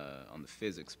on the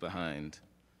physics behind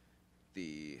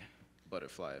the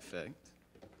butterfly effect.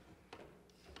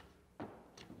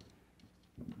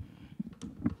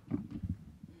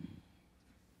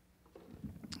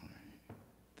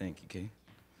 Thank you, Kay.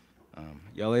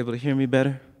 Y'all able to hear me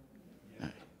better? All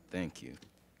right, thank you.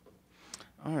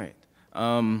 All right.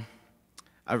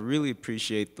 I really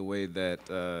appreciate the way that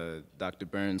Dr.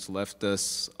 Burns left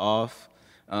us off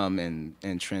and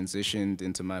transitioned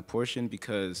into my portion,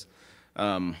 because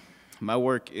my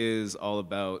work is all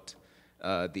about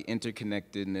the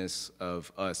interconnectedness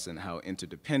of us and how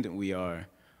interdependent we are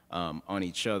on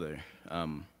each other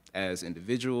as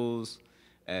individuals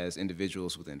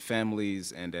within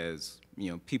families, and as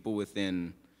people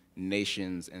within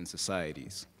nations and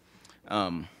societies.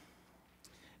 And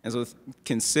so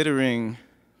considering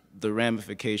the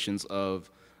ramifications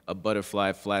of a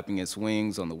butterfly flapping its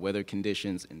wings on the weather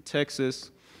conditions in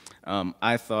Texas,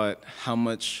 I thought, how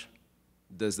much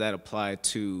does that apply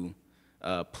to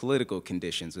political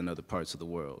conditions in other parts of the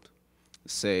world?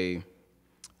 Say,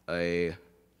 a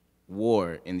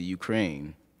war in the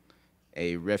Ukraine,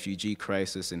 a refugee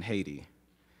crisis in Haiti,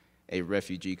 a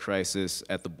refugee crisis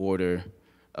at the border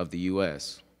of the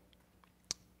US,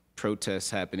 protests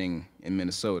happening in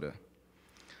Minnesota.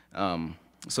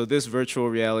 So this virtual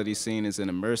reality scene is an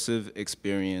immersive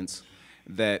experience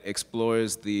that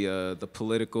explores the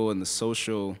political and the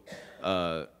social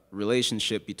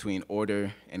relationship between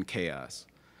order and chaos.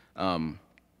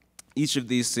 Each of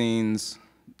these scenes,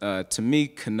 to me,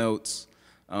 connotes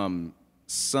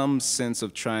some sense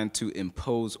of trying to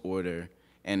impose order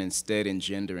and instead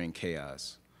engendering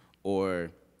chaos, or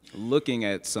looking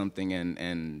at something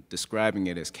and describing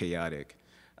it as chaotic,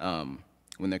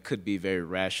 when there could be very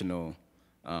rational,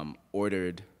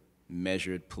 ordered,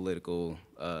 measured political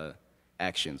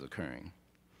actions occurring.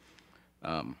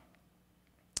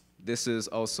 This is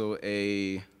also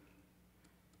a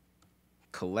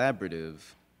collaborative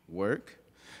work.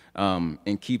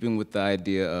 In keeping with the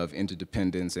idea of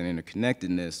interdependence and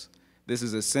interconnectedness, this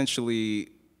is essentially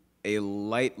a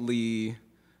lightly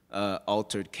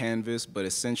altered canvas, but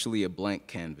essentially a blank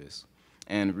canvas.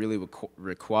 and really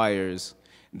requires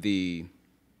the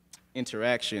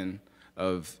interaction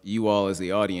of you all as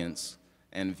the audience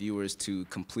and viewers to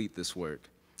complete this work.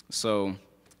 So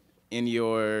in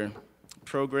your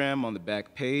program on the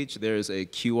back page, there's a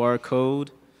QR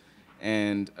code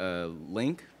and a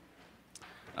link.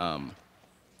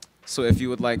 So if you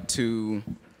would like to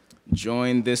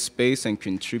join this space and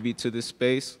contribute to this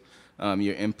space,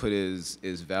 your input is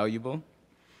valuable.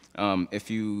 If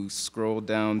you scroll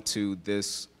down to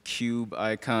this cube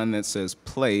icon that says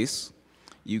place,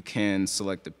 you can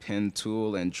select a pen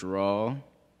tool and draw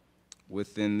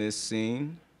within this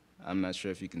scene. I'm not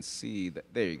sure if you can see that.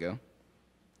 There you go.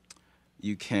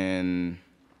 You can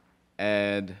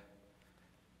add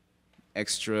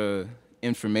extra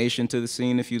information to the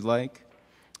scene if you'd like.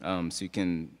 So you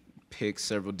can pick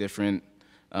several different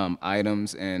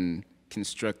items and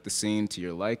construct the scene to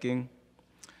your liking.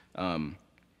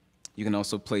 You can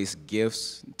also place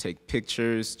GIFs, take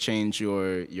pictures, change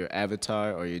your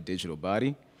avatar or your digital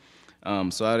body.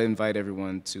 So I'd invite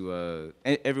everyone to,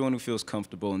 everyone who feels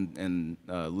comfortable and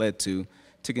led to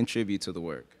contribute to the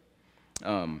work.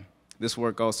 This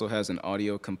work also has an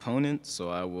audio component, so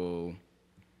I will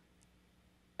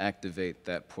activate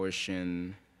that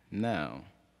portion now.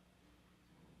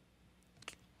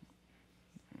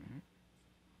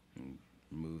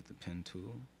 Remove the pen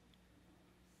tool.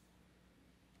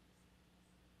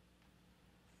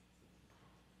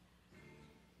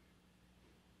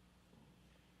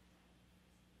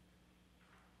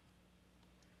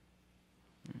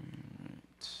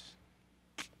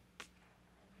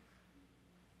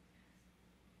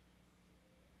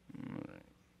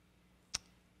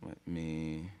 Let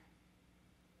me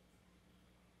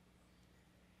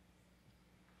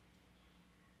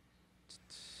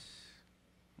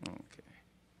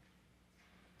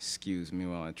excuse me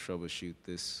while I troubleshoot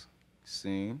this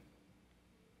scene.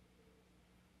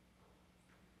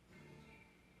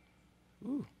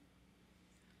 Ooh.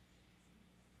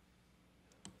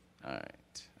 All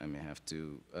right, I may have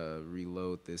to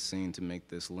reload this scene to make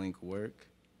this link work.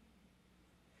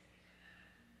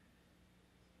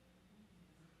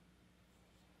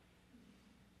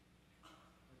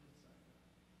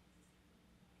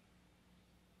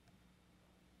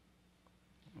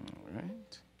 All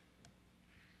right.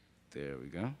 There we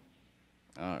go.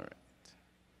 All right.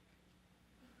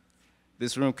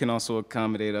 This room can also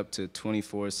accommodate up to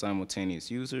 24 simultaneous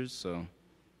users, so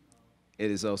it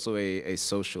is also a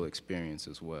social experience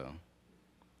as well.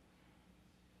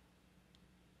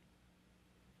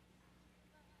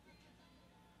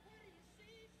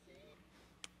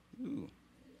 Ooh.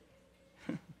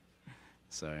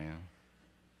 Sorry.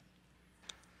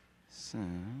 So,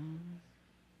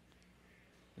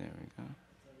 there we go.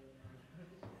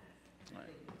 All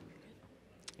right.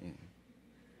 Yeah.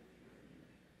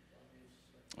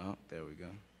 Oh, there we go.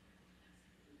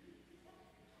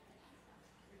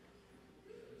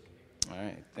 All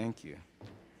right, thank you.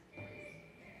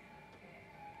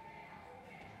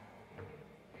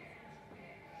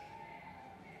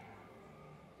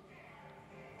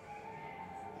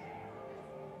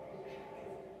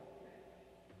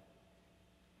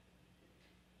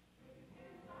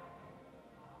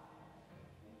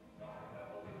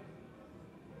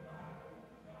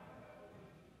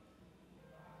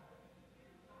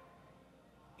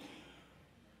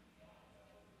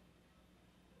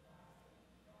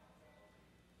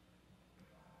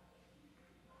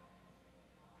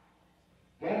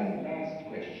 One last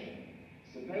question.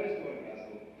 Suppose, Lord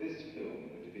Russell, this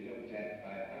film were to be looked at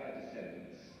by our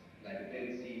descendants, like a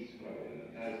Dead Sea Scroll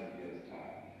in 1,000 years'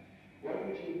 time. What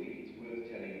would you think it's worth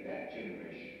telling that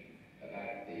generation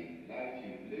about the life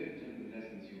you've lived and the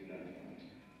lessons you've learned from it?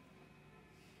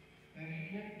 I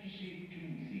should like to say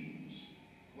two things.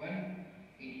 One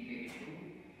intellectual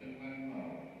and one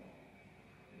moral.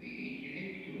 The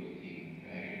intellectual thing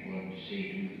I should want to say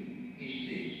to them is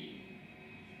this.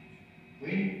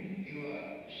 When you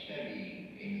are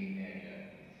studying any matter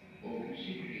or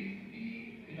considering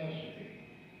any philosophy,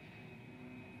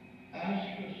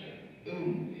 ask yourself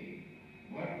only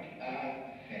what are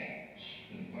facts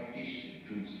and what is the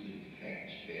truth that the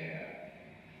facts bear.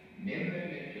 Never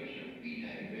let yourself be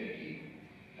diverted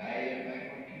either by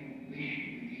what you wish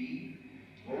to believe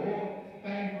or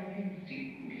by what you think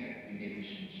would have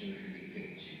beneficent social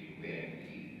effects if it were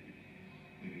believed.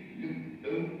 But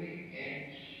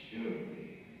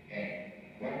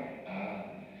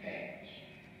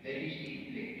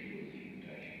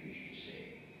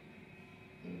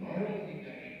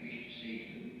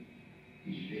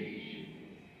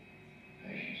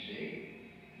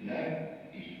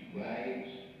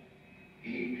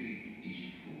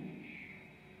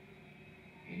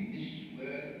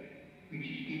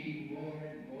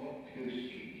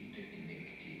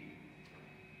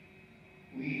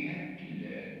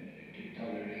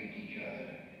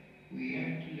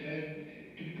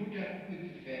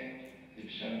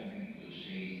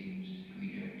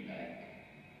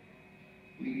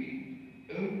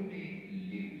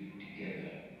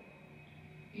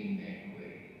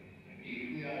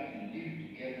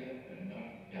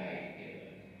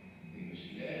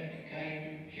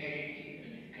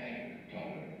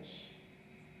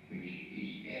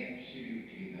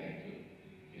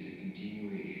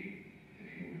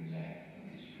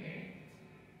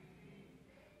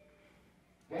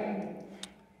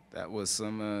That was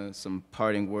some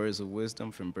parting words of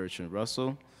wisdom from Bertrand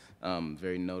Russell,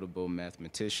 very notable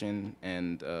mathematician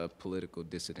and political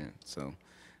dissident. So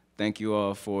thank you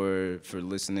all for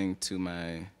listening to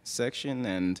my section.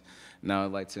 And now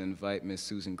I'd like to invite Ms.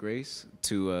 Susan Grace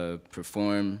to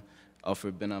perform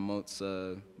Ofer Ben-Amots'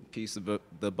 piece of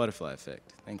The Butterfly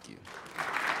Effect. Thank you.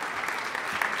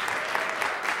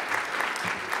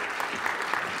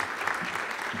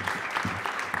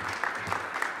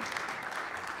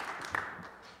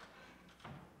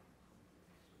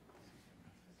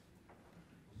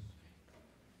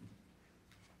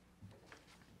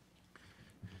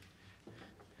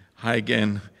 Hi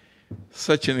again.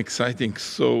 Such an exciting,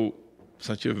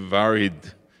 such a varied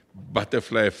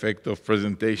butterfly effect of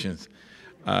presentations.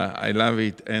 I love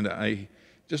it, and I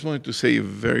just wanted to say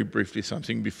very briefly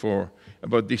something before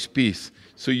about this piece.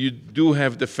 So you do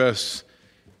have the first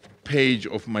page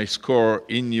of my score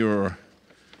in your,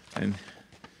 and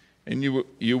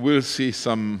you will see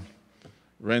some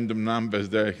random numbers.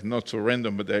 They're not so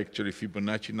random, but they're actually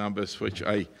Fibonacci numbers, which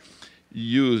I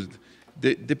used.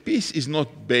 The piece is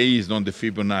not based on the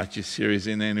Fibonacci series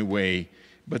in any way,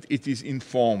 but it is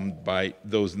informed by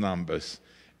those numbers.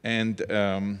 And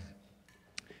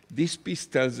this piece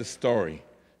tells a story.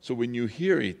 So when you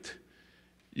hear it,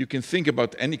 you can think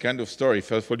about any kind of story.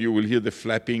 First of all, you will hear the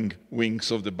flapping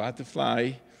wings of the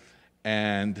butterfly,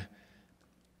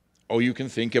 or you can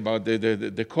think about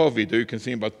the COVID, or you can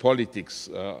think about politics.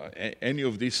 Any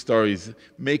of these stories,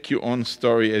 make your own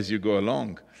story as you go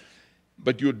along.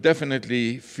 But you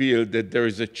definitely feel that there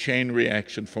is a chain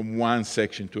reaction from one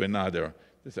section to another.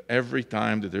 Every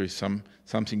time that there is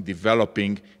something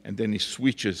developing, and then it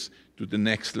switches to the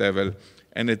next level,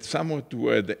 and it's somewhat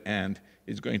toward the end,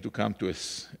 it's going to come to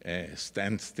a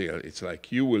standstill. It's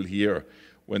like you will hear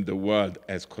when the world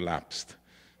has collapsed.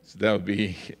 So that would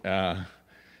be,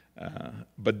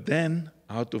 but then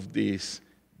out of this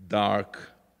dark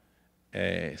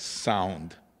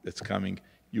sound that's coming,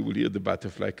 you will hear the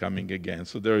butterfly coming again.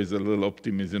 So there is a little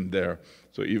optimism there.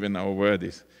 So even our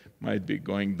word might be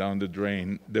going down the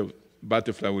drain, the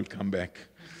butterfly will come back.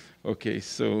 Okay,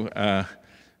 so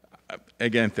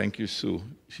again, thank you, Sue.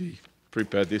 She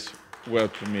prepared this well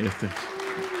for me.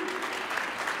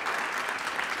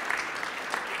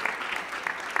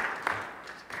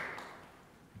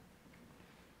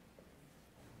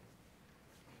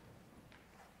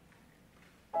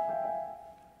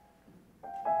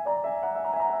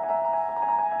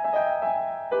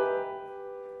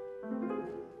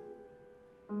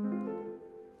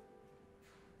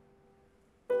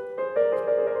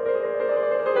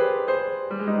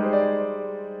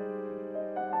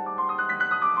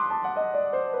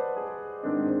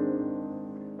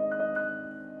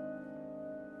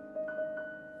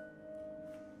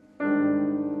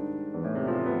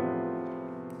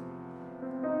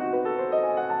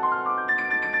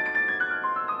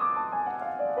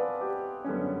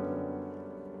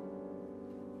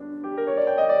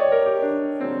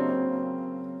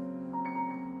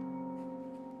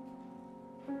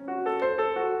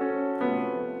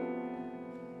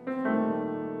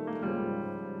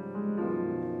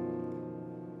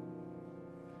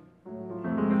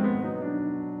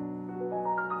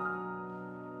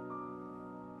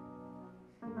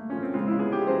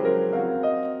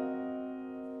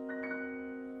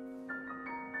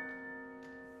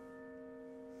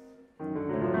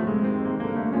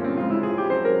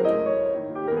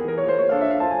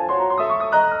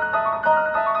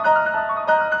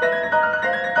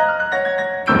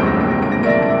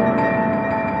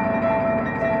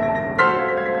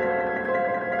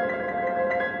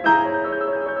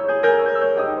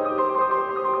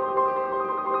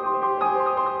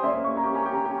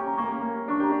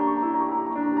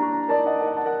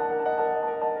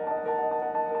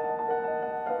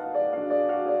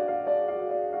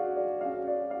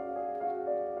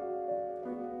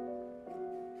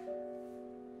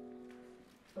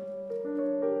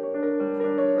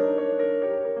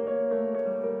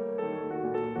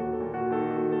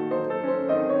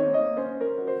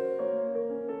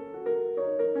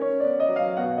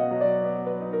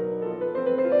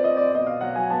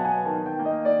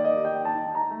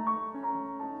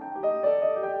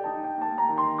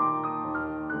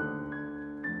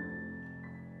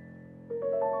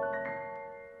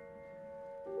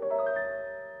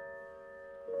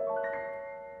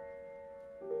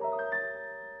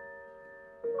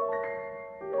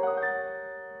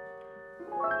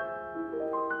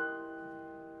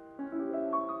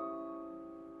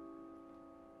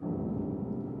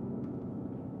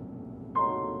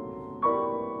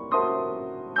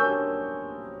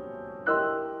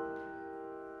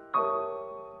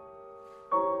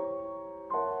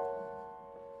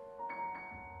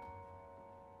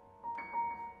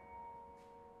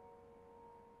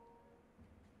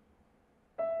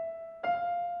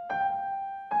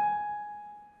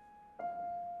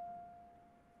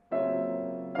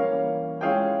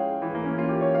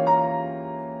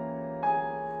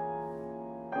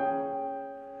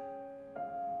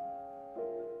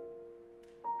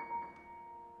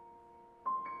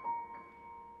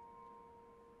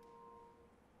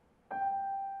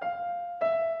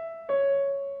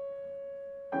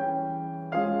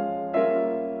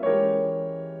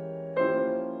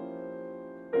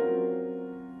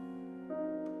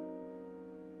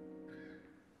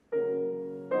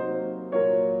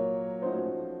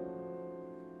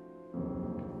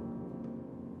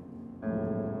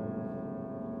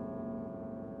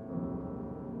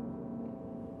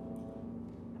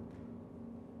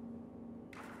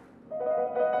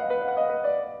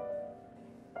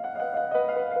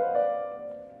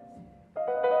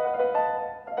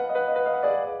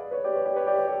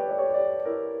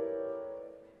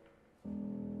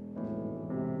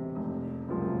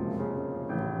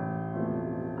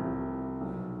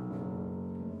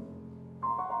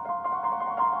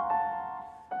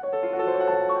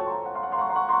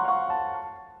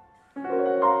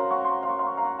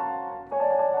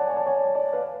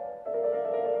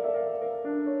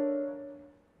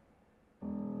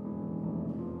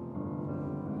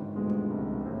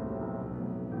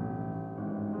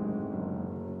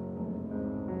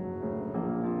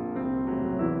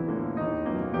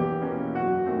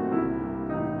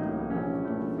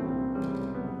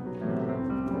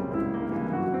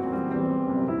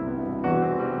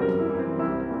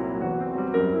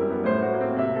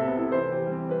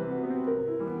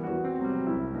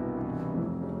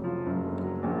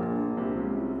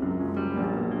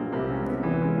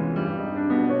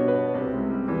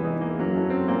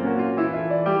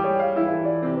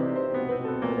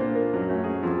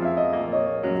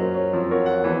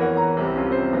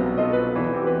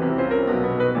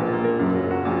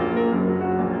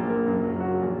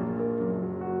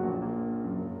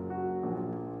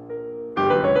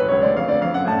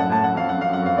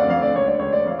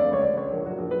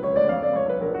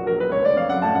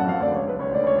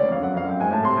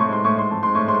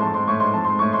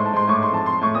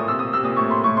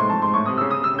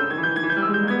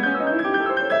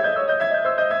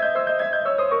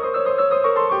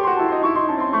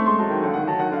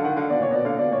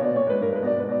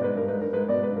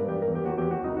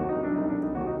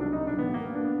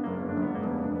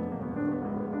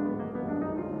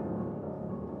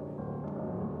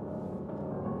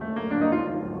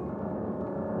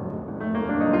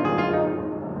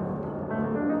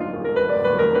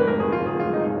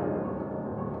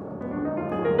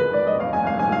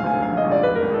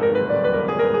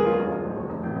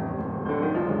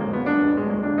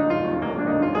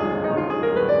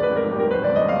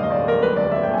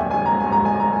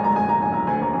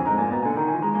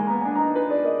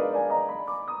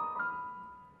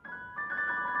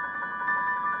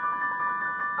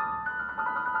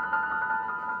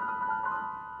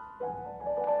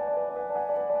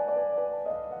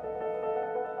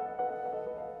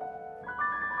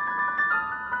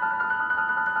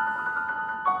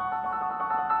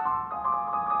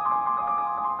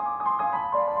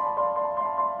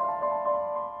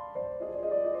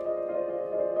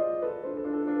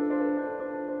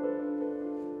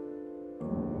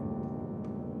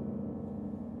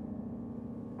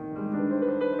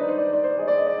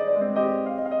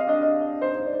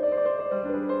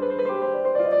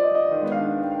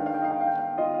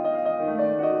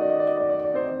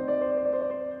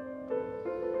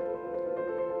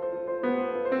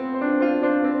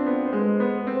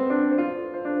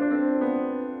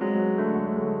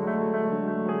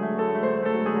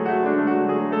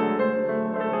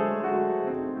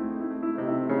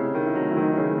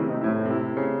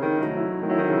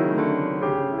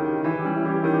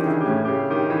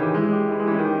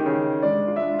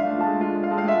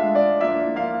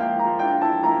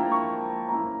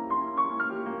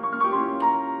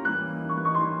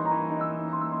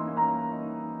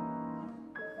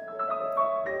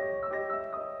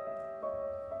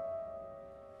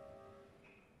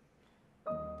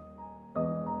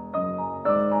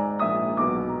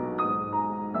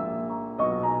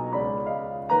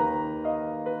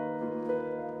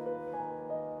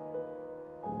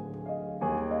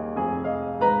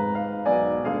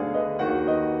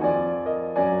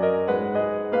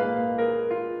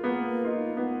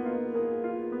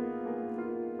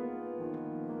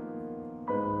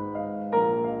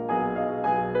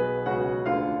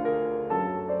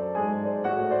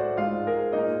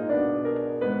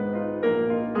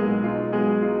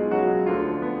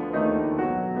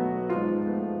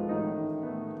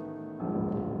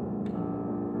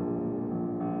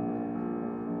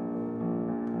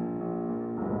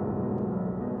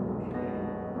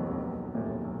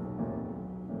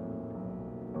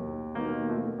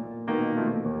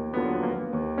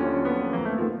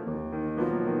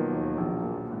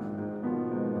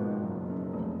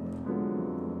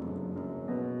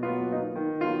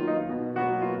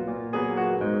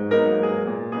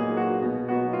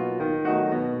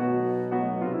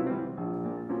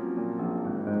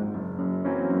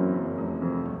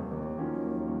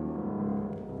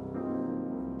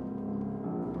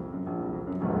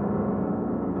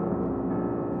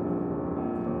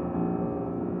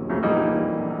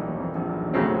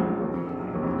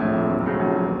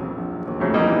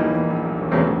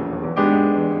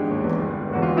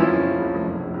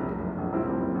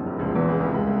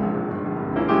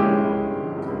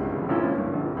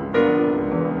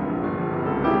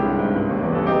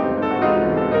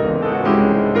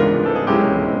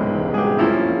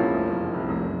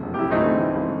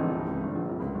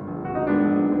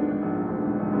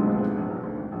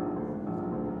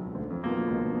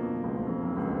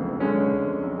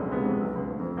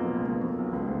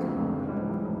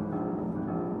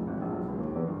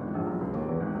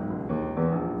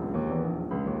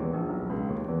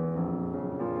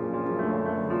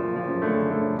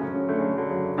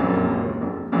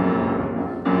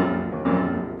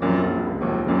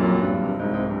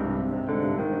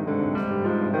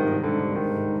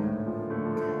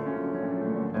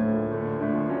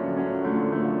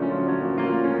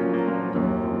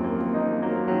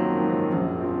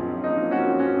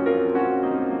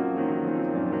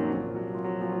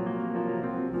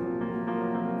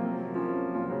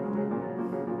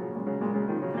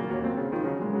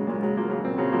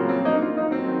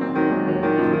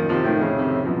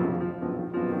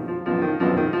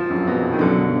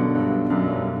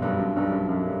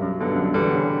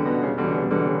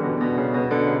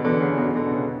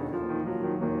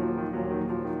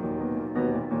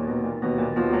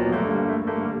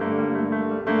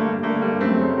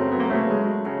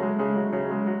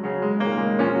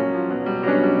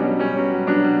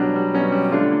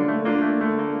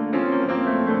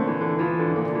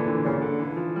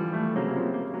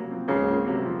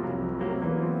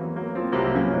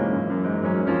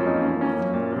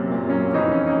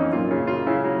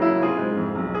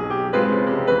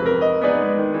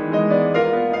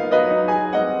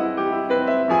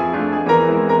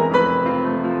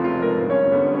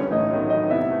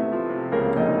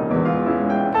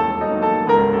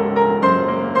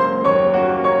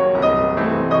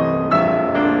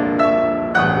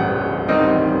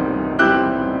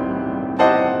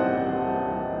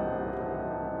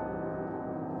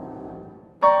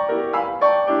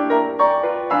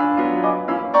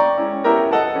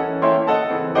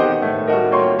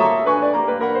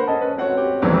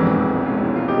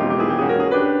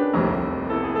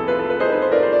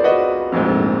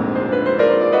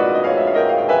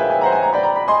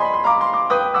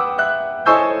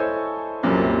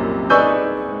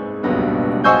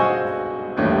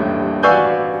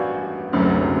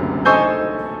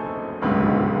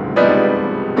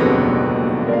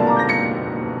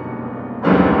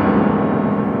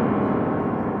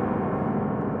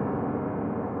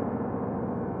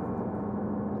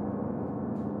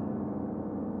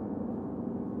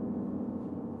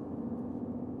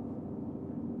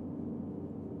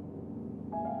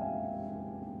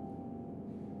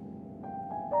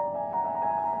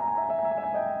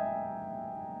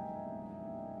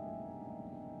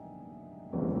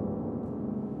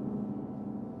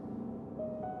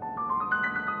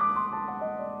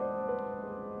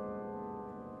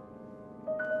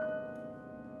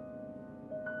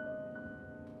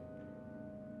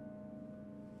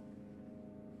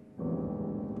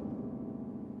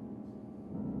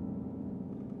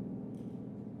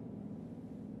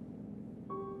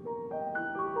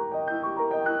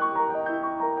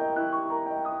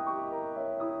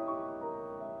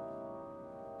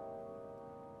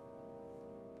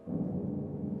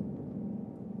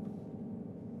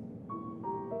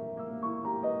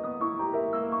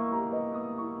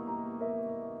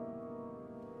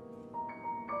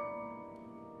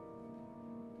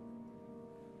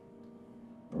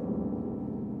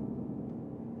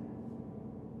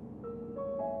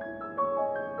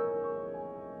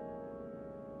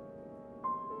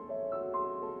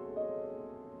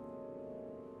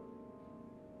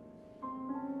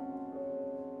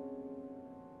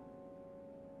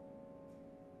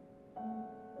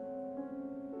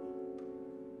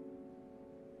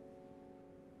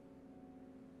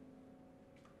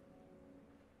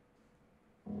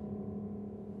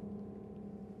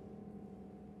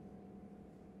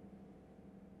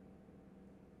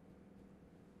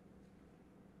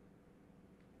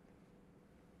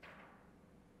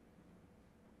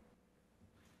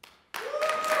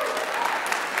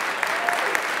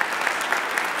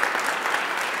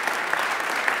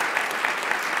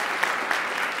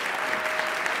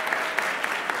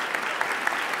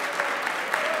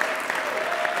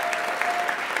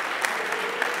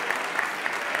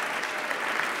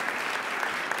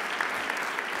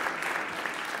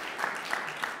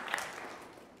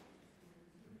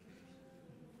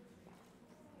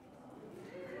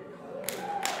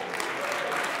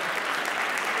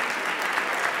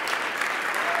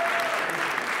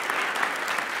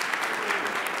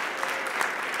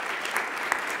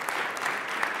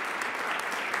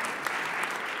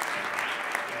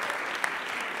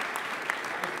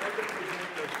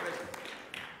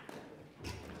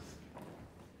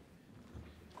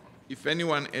 if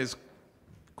anyone has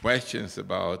questions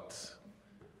about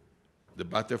the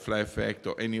butterfly effect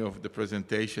or any of the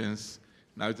presentations,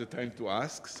 now is the time to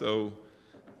ask. So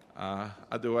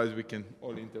otherwise, we can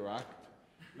all interact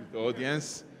with the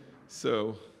audience.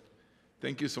 So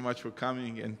thank you so much for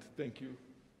coming, and thank you,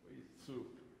 Sue,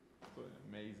 for an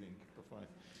amazing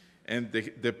performance. And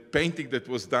the painting that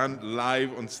was done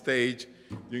live on stage,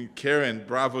 Karen,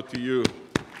 bravo to you.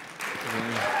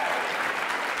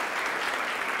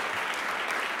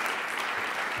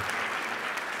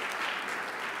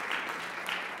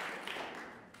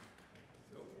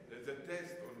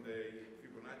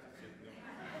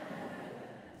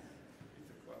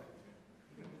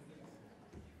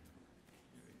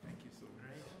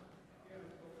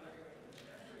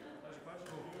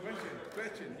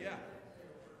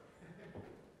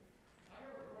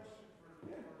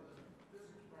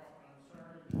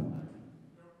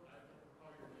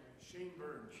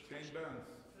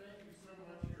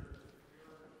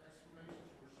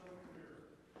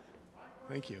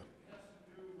 Thank you.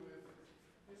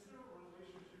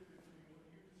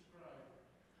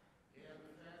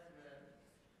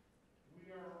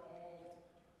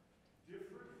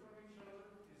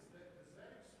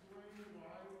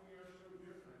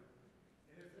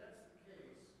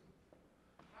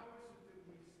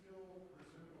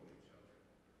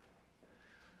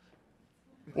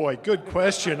 Boy, good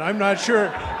question. I'm not sure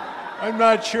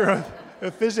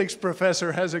a physics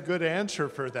professor has a good answer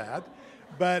for that.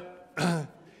 But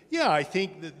yeah, I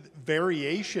think that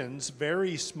variations,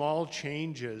 very small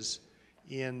changes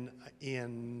in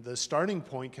the starting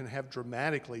point can have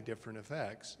dramatically different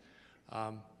effects.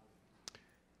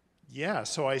 Yeah,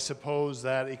 so I suppose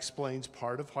that explains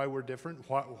part of why we're different,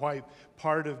 why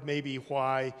part of maybe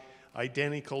why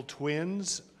identical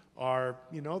twins are,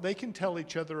 you know, they can tell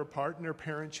each other apart, and their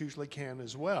parents usually can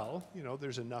as well. You know,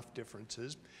 there's enough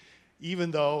differences, even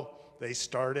though they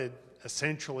started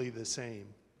essentially the same.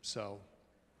 So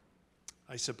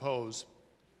I suppose.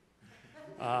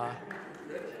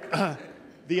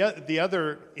 The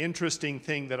other interesting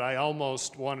thing that I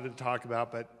almost wanted to talk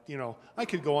about, but, you know, I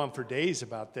could go on for days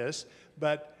about this,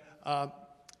 but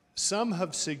some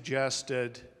have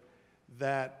suggested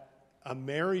that a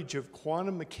marriage of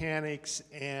quantum mechanics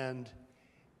and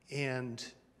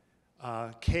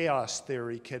chaos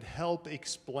theory could help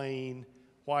explain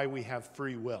why we have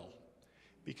free will.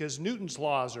 Because Newton's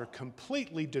laws are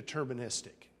completely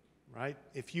deterministic, right?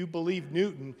 If you believe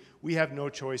Newton, we have no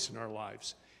choice in our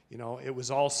lives. You know, it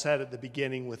was all set at the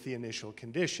beginning with the initial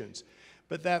conditions.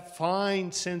 But that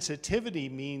fine sensitivity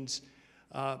means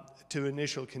to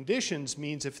initial conditions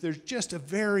means if there's just a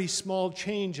very small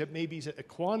change at maybe a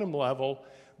quantum level,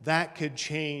 that could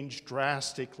change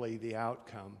drastically the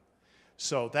outcome.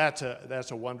 So that's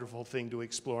a wonderful thing to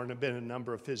explore, and there have been a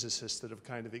number of physicists that have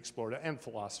kind of explored it, and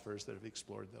philosophers that have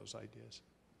explored those ideas.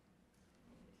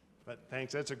 But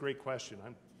thanks, that's a great question.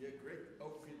 Yeah, great.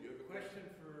 Oh, you have a question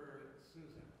for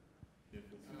Susan. Yeah,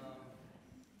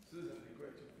 Susan, a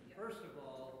question. First of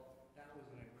all, that was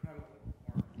an incredible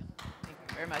performance. Thank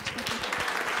you very much.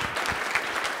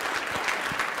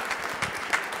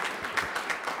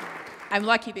 I'm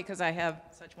lucky because I have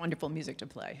such wonderful music to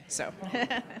play. So. I'm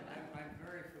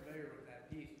very familiar with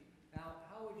that piece. Now,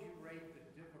 how would you rate the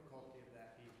difficulty of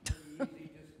that piece? Pretty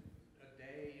easy, just a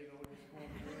day, you know, just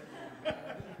going through it?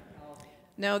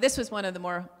 No, this was one of the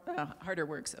more harder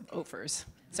works of Ofer's.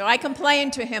 So I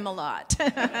complained to him a lot.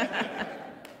 That was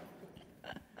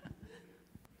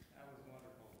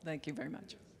wonderful. Thank you very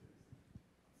much.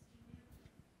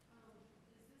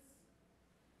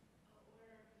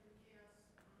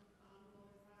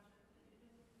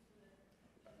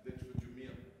 That's for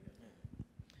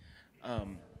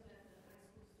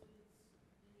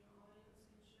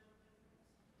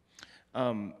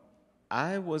Jameel.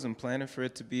 I wasn't planning for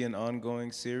it to be an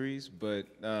ongoing series, but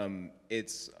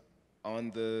it's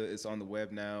on the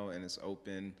web now, and it's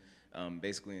open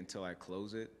basically until I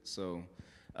close it. So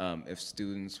if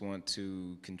students want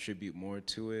to contribute more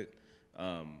to it,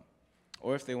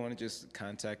 or if they want to just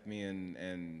contact me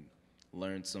and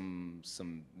learn some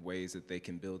ways that they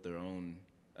can build their own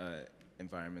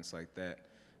environments like that,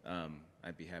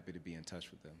 I'd be happy to be in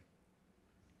touch with them.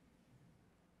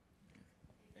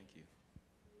 Thank you.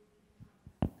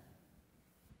 Yeah,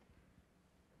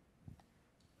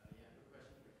 I have a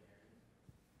question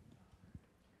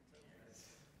for Karen.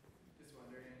 Just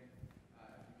wondering if you could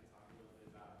talk a little bit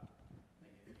about,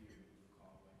 like, if you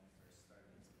recall when you first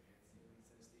started experiencing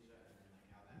synesthesia, and then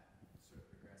like how that sort of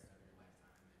progressed over your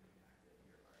lifetime and impacted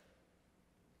your art.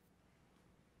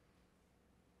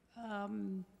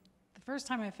 The first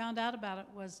time I found out about it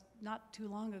was not too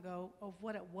long ago of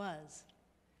what it was.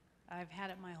 I've had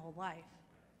it my whole life.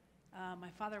 My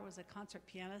father was a concert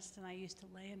pianist, and I used to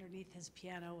lay underneath his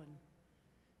piano and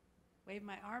wave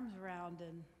my arms around,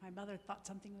 and my mother thought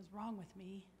something was wrong with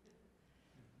me.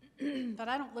 But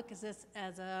I don't look at this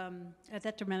as a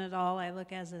detriment at all. I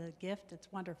look as a gift.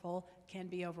 It's wonderful. Can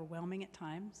be overwhelming at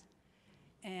times.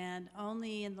 And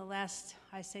only in the last,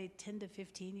 I say, 10 to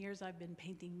 15 years, I've been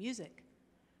painting music.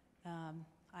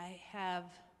 I have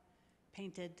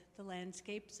painted the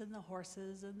landscapes and the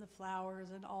horses and the flowers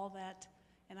and all that.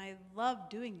 And I love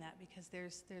doing that because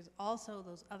there's also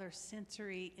those other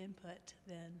sensory input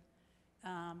then.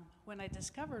 When I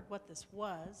discovered what this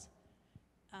was,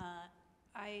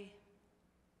 I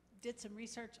did some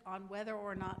research on whether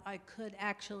or not I could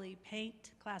actually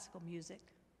paint classical music.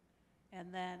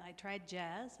 And then I tried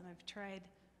jazz, and I've tried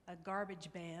a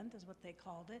garbage band, is what they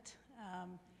called it.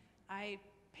 I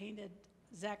painted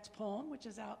Zach's poem, which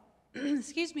is out,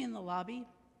 excuse me, in the lobby,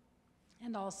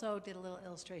 and also did a little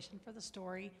illustration for the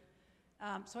story.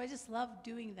 So I just love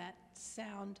doing that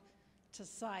sound to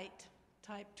sight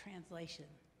type translation.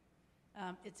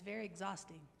 It's very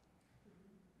exhausting,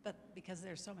 but because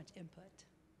there's so much input.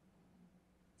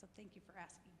 So thank you for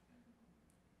asking.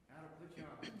 Now to put you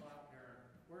on the spot, Karen,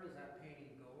 where does that painting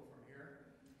go from here?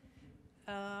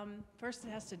 First it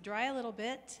has to dry a little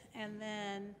bit, and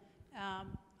then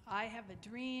I have a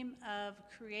dream of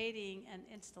creating an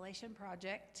installation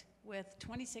project with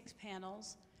 26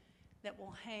 panels that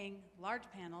will hang, large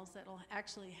panels that will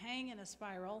actually hang in a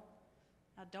spiral.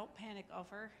 Now don't panic,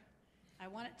 Ofer. I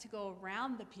want it to go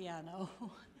around the piano,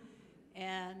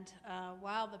 and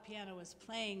while the piano is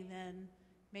playing, then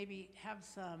maybe have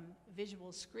some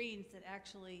visual screens that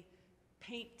actually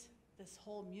paint this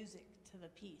whole music to the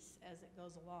piece as it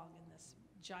goes along in this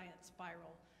giant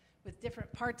spiral with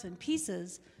different parts and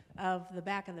pieces of the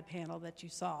back of the panel that you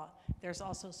saw. There's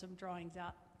also some drawings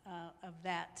out of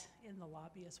that in the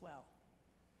lobby as well.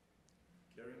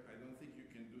 Karen, I don't think you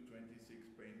can do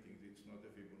 26 paintings. It's not a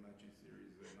Fibonacci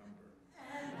series number.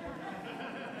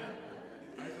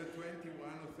 Either 21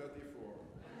 or 34.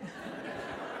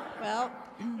 Well,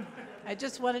 I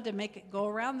just wanted to make it go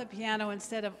around the piano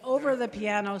instead of over the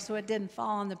piano so it didn't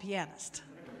fall on the pianist.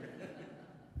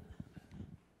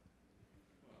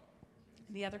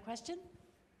 Any other question?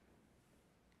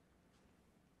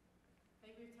 I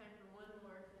think we have time for one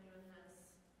more if anyone has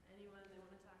anyone they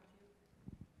want to talk to.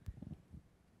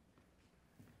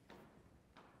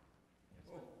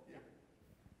 Oh, yeah.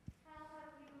 How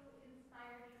have you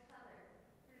inspired each other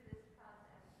through this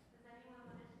process? Does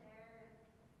anyone want to share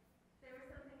if there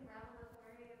was something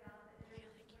revelatory about the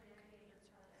interdisciplinary of this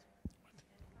project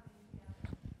and coming together?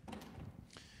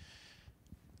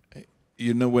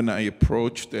 You know, when I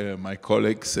approached my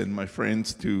colleagues and my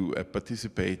friends to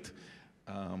participate,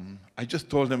 I just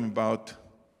told them about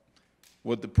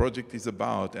what the project is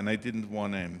about, and I didn't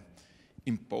want to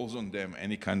impose on them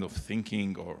any kind of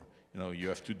thinking or, you know, you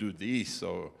have to do this,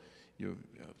 or you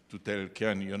to tell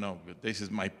Karen, you know, this is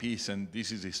my piece and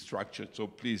this is structured, so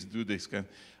please do this.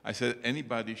 I said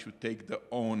anybody should take their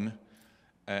own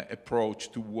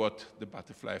approach to what the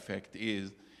butterfly effect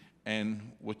is.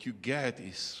 And what you get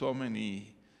is so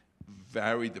many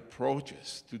varied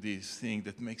approaches to this thing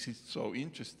that makes it so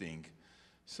interesting.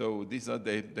 So these are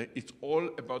it's all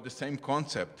about the same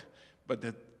concept, but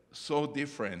they're so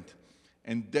different.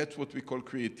 And that's what we call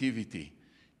creativity.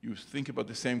 You think about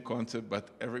the same concept, but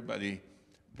everybody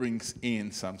brings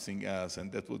in something else,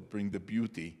 and that would bring the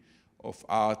beauty of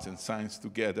arts and science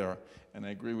together. And I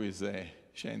agree with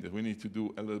Shane that we need to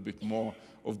do a little bit more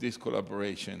of this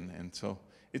collaboration. And so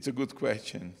it's a good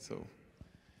question. So,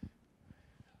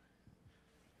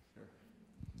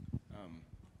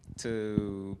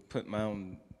 to put my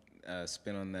own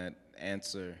spin on that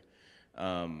answer,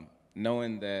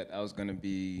 knowing that I was going to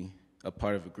be a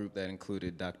part of a group that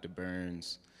included Dr.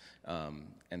 Burns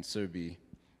and Surbhi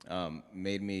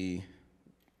made me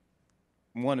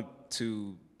want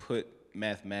to put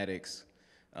mathematics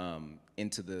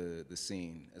into the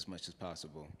scene as much as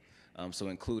possible. So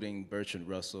including Bertrand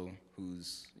Russell,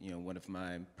 who's one of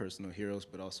my personal heroes,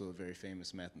 but also a very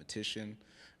famous mathematician,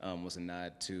 was a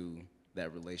nod to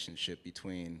that relationship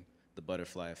between the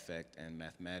butterfly effect and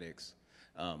mathematics.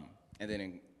 And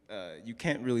then you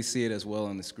can't really see it as well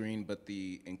on the screen, but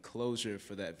the enclosure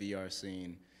for that VR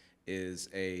scene is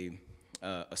a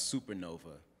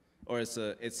supernova, or it's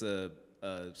a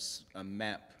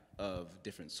map of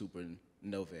different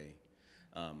supernovae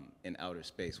in outer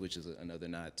space, which is another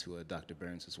nod to Dr.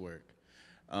 Burns' work.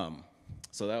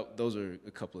 So those are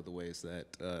a couple of the ways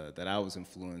that I was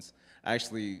influenced. I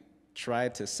actually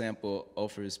tried to sample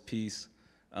Ofer's piece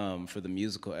for the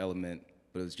musical element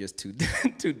but it was just too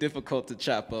too difficult to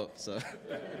chop up. So